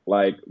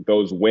like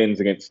those wins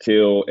against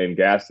Till and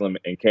Gastelum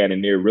and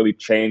Cannonier really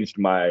changed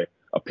my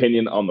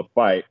opinion on the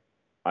fight,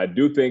 I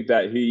do think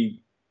that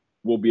he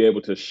will be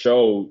able to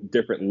show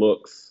different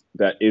looks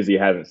that Izzy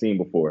hasn't seen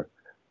before.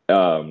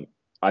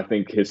 I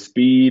think his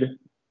speed,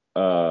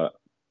 his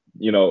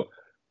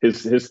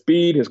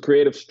speed, his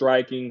creative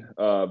striking,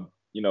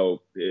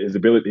 his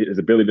ability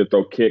to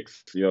throw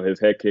kicks, his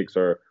head kicks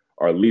are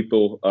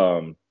lethal.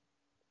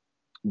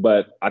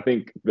 But I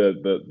think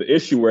the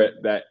issue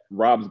that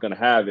Rob's going to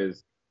have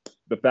is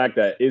the fact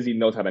that Izzy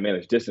knows how to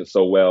manage distance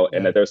so well,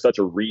 and that there's such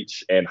a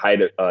reach and height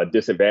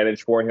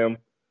disadvantage for him.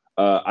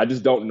 I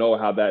just don't know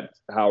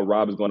how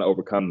Rob is going to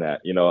overcome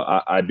that.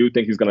 I do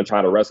think he's going to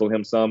try to wrestle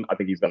him some. I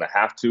think he's going to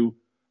have to,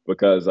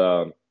 because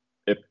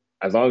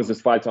as long as this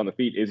fight's on the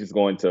feet, Izzy's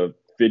going to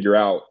figure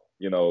out,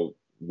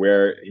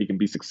 where he can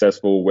be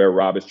successful, where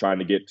Rob is trying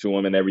to get to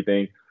him and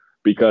everything,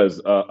 because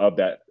of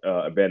that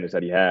advantage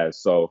that he has.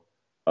 So,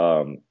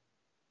 if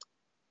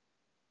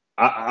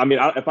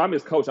I'm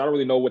his coach, I don't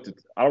really know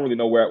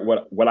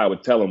what I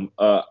would tell him.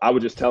 I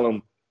would just tell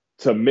him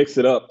to mix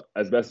it up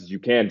as best as you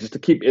can, just to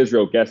keep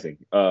Israel guessing.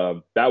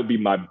 That would be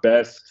my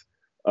best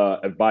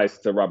advice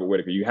to Robert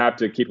Whittaker. You have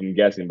to keep him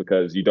guessing,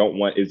 because you don't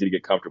want Izzy to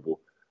get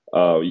comfortable.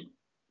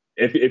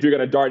 If you're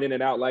going to dart in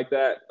and out like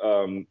that,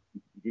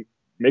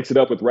 mix it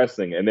up with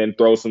wrestling, and then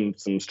throw some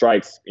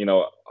strikes,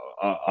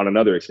 on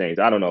another exchange.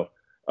 I don't know.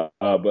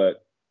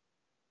 But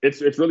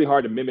it's really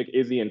hard to mimic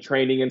Izzy in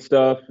training and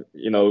stuff.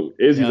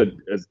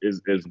 Izzy's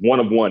is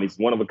one of one. He's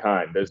one of a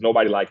kind. There's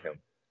nobody like him.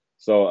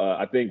 So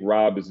I think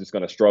Rob is just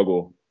going to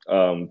struggle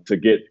to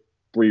get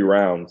 3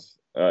 rounds.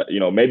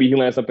 Maybe he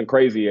lands something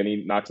crazy and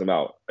he knocks him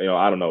out.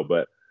 I don't know,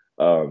 but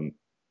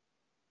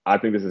I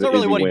think this is not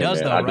really what he win,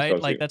 does, man. though, right?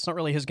 Like, that's not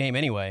really his game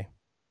anyway.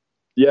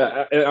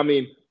 Yeah, I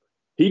mean,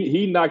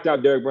 he knocked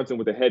out Derek Brunson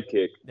with a head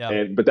kick,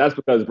 but that's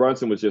because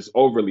Brunson was just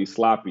overly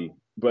sloppy.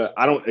 But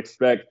I don't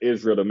expect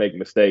Israel to make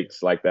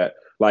mistakes like that.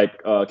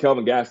 Like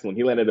Kelvin Gastelum,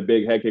 he landed a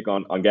big head kick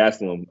on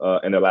Gastelum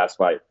in their last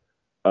fight.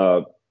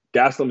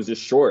 Gastelum is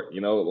just short,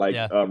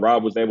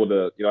 Rob was able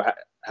to,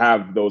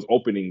 have those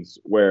openings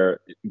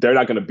where they're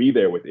not going to be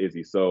there with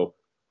Izzy. So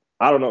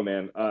I don't know,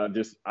 man.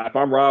 Just if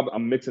I'm Rob,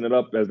 I'm mixing it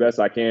up as best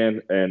I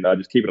can and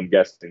just keeping them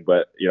guessing.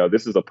 But,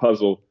 this is a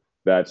puzzle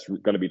that's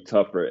going to be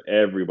tough for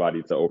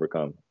everybody to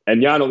overcome.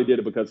 And Jan only did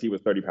it because he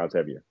was 30 pounds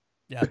heavier.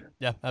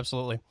 Yeah,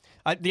 absolutely.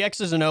 The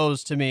X's and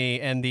O's to me,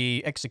 and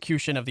the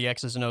execution of the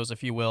X's and O's,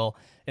 if you will,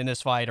 in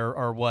this fight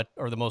are what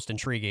are the most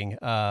intriguing.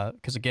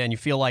 Because, again, you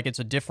feel like it's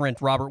a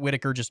different Robert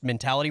Whittaker just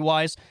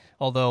mentality-wise.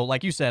 Although,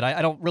 like you said,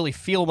 I don't really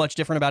feel much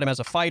different about him as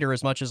a fighter,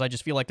 as much as I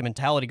just feel like the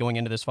mentality going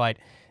into this fight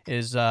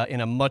is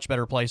in a much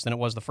better place than it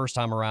was the first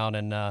time around.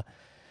 And I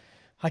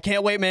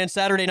can't wait, man.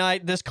 Saturday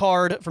night, this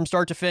card from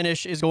start to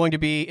finish is going to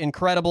be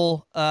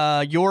incredible.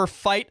 Your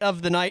fight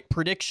of the night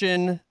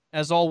prediction,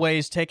 as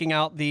always, taking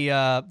out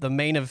the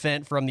main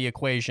event from the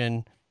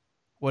equation.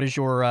 What is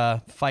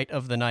your fight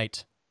of the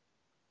night?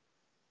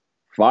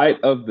 Fight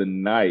of the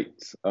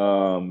night.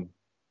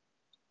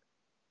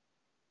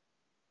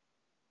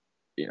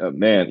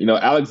 Man,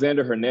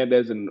 Alexander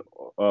Hernandez and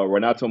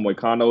Renato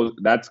Moicano,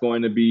 that's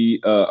going to be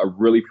a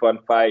really fun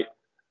fight.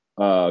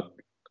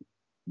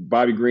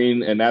 Bobby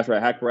Green and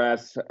Nasrat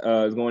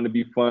Haqparast is going to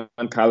be fun.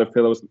 Kyler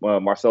Phillips,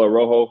 Marcelo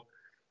Rojo.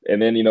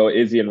 and then, you know,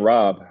 Izzy and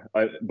Rob.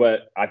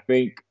 But I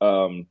think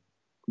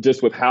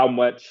just with how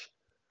much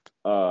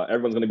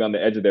everyone's going to be on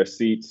the edge of their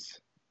seats.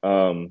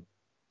 I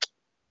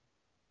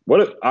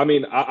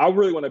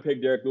really want to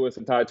pick Derek Lewis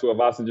and Tai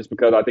Tuivasa just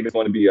because I think it's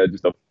going to be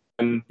just a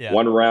fun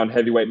one-round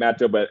heavyweight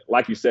matchup. But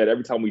like you said,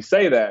 every time we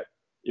say that,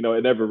 you know,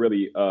 it never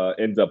really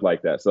ends up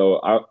like that.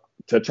 So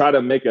to try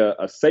to make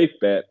a safe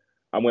bet,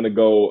 I'm going to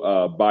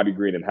go Bobby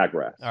Green and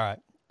Hackgrass. All right.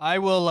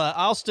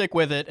 I'll stick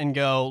with it and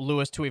go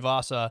Lewis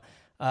Tuivasa.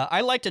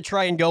 I like to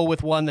try and go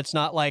with one that's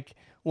not like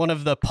one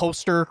of the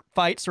poster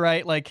fights,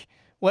 right? Like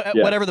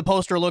whatever the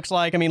poster looks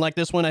like. I mean, like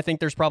this one, I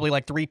think there's probably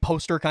like 3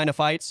 poster kind of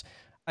fights.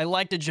 I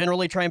like to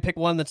generally try and pick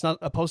one that's not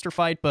a poster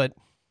fight, but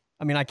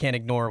I mean, I can't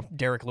ignore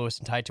Derek Lewis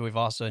and Tai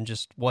Tuivasa and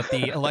just what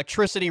the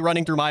electricity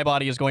running through my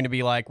body is going to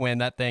be like when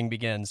that thing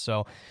begins.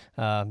 So,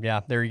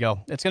 there you go.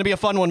 It's going to be a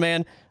fun one,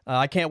 man.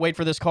 I can't wait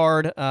for this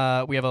card.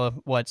 We have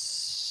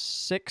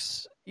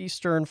 6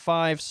 Eastern,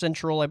 5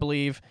 Central, I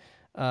believe,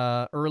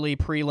 early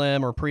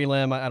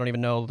prelim. I don't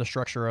even know the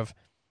structure of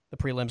the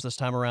prelims this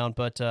time around,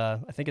 but I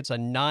think it's a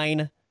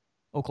 9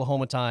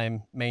 Oklahoma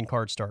time main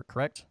card start,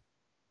 correct?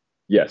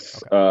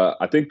 Yes. Okay.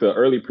 I think the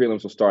early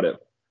prelims will start at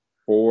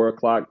 4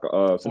 o'clock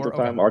Central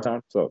time, our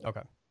time. So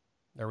okay,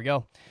 there we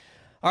go.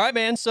 All right,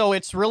 man. So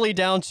it's really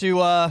down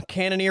to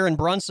Cannonier and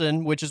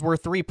Brunson, which is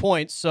worth 3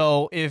 points.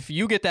 So if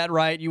you get that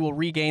right, you will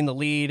regain the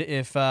lead.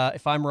 If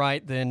I'm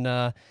right,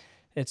 then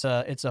it's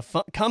a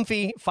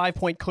comfy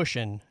 5-point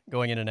cushion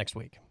going into next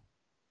week.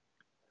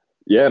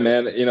 Yeah,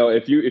 man. You know,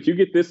 if you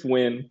get this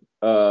win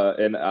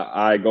and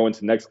I go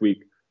into next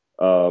week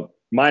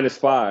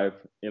 -5,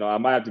 you know, I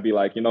might have to be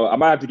like, you know, I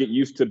might have to get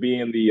used to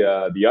being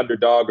the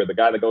underdog or the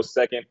guy that goes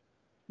second.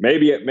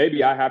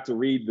 Maybe I have to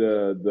read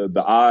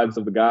the odds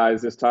of the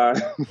guys this time.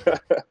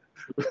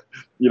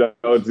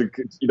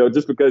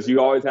 Just because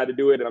you always had to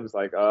do it, and I'm just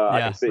like,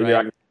 I can sit here,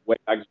 I can wait,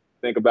 I can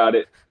think about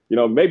it. You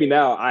know, maybe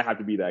now I have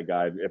to be that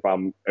guy if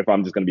I'm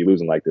just going to be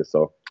losing like this.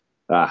 So,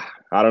 I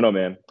don't know,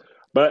 man.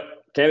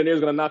 But Cannonier's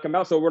going to knock him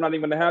out, so we're not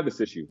even going to have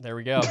this issue. There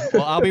we go.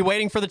 Well, I'll be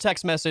waiting for the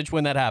text message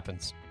when that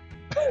happens.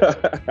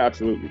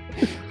 Absolutely.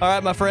 All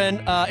right, my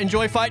friend.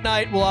 Enjoy Fight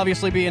Night. We'll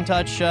obviously be in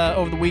touch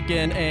over the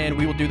weekend, and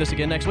we will do this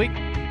again next week.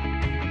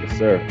 Yes,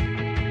 sir.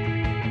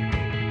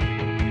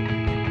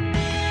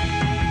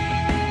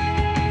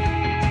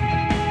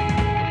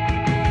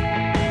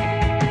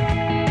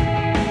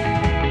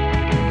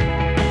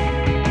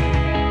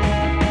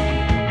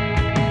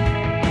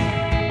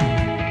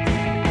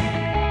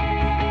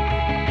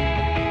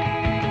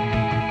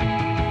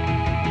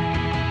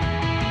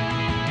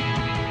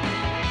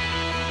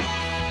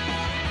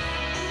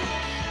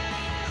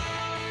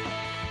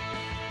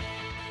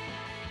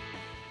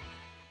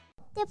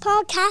 The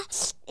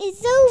podcast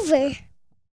is over.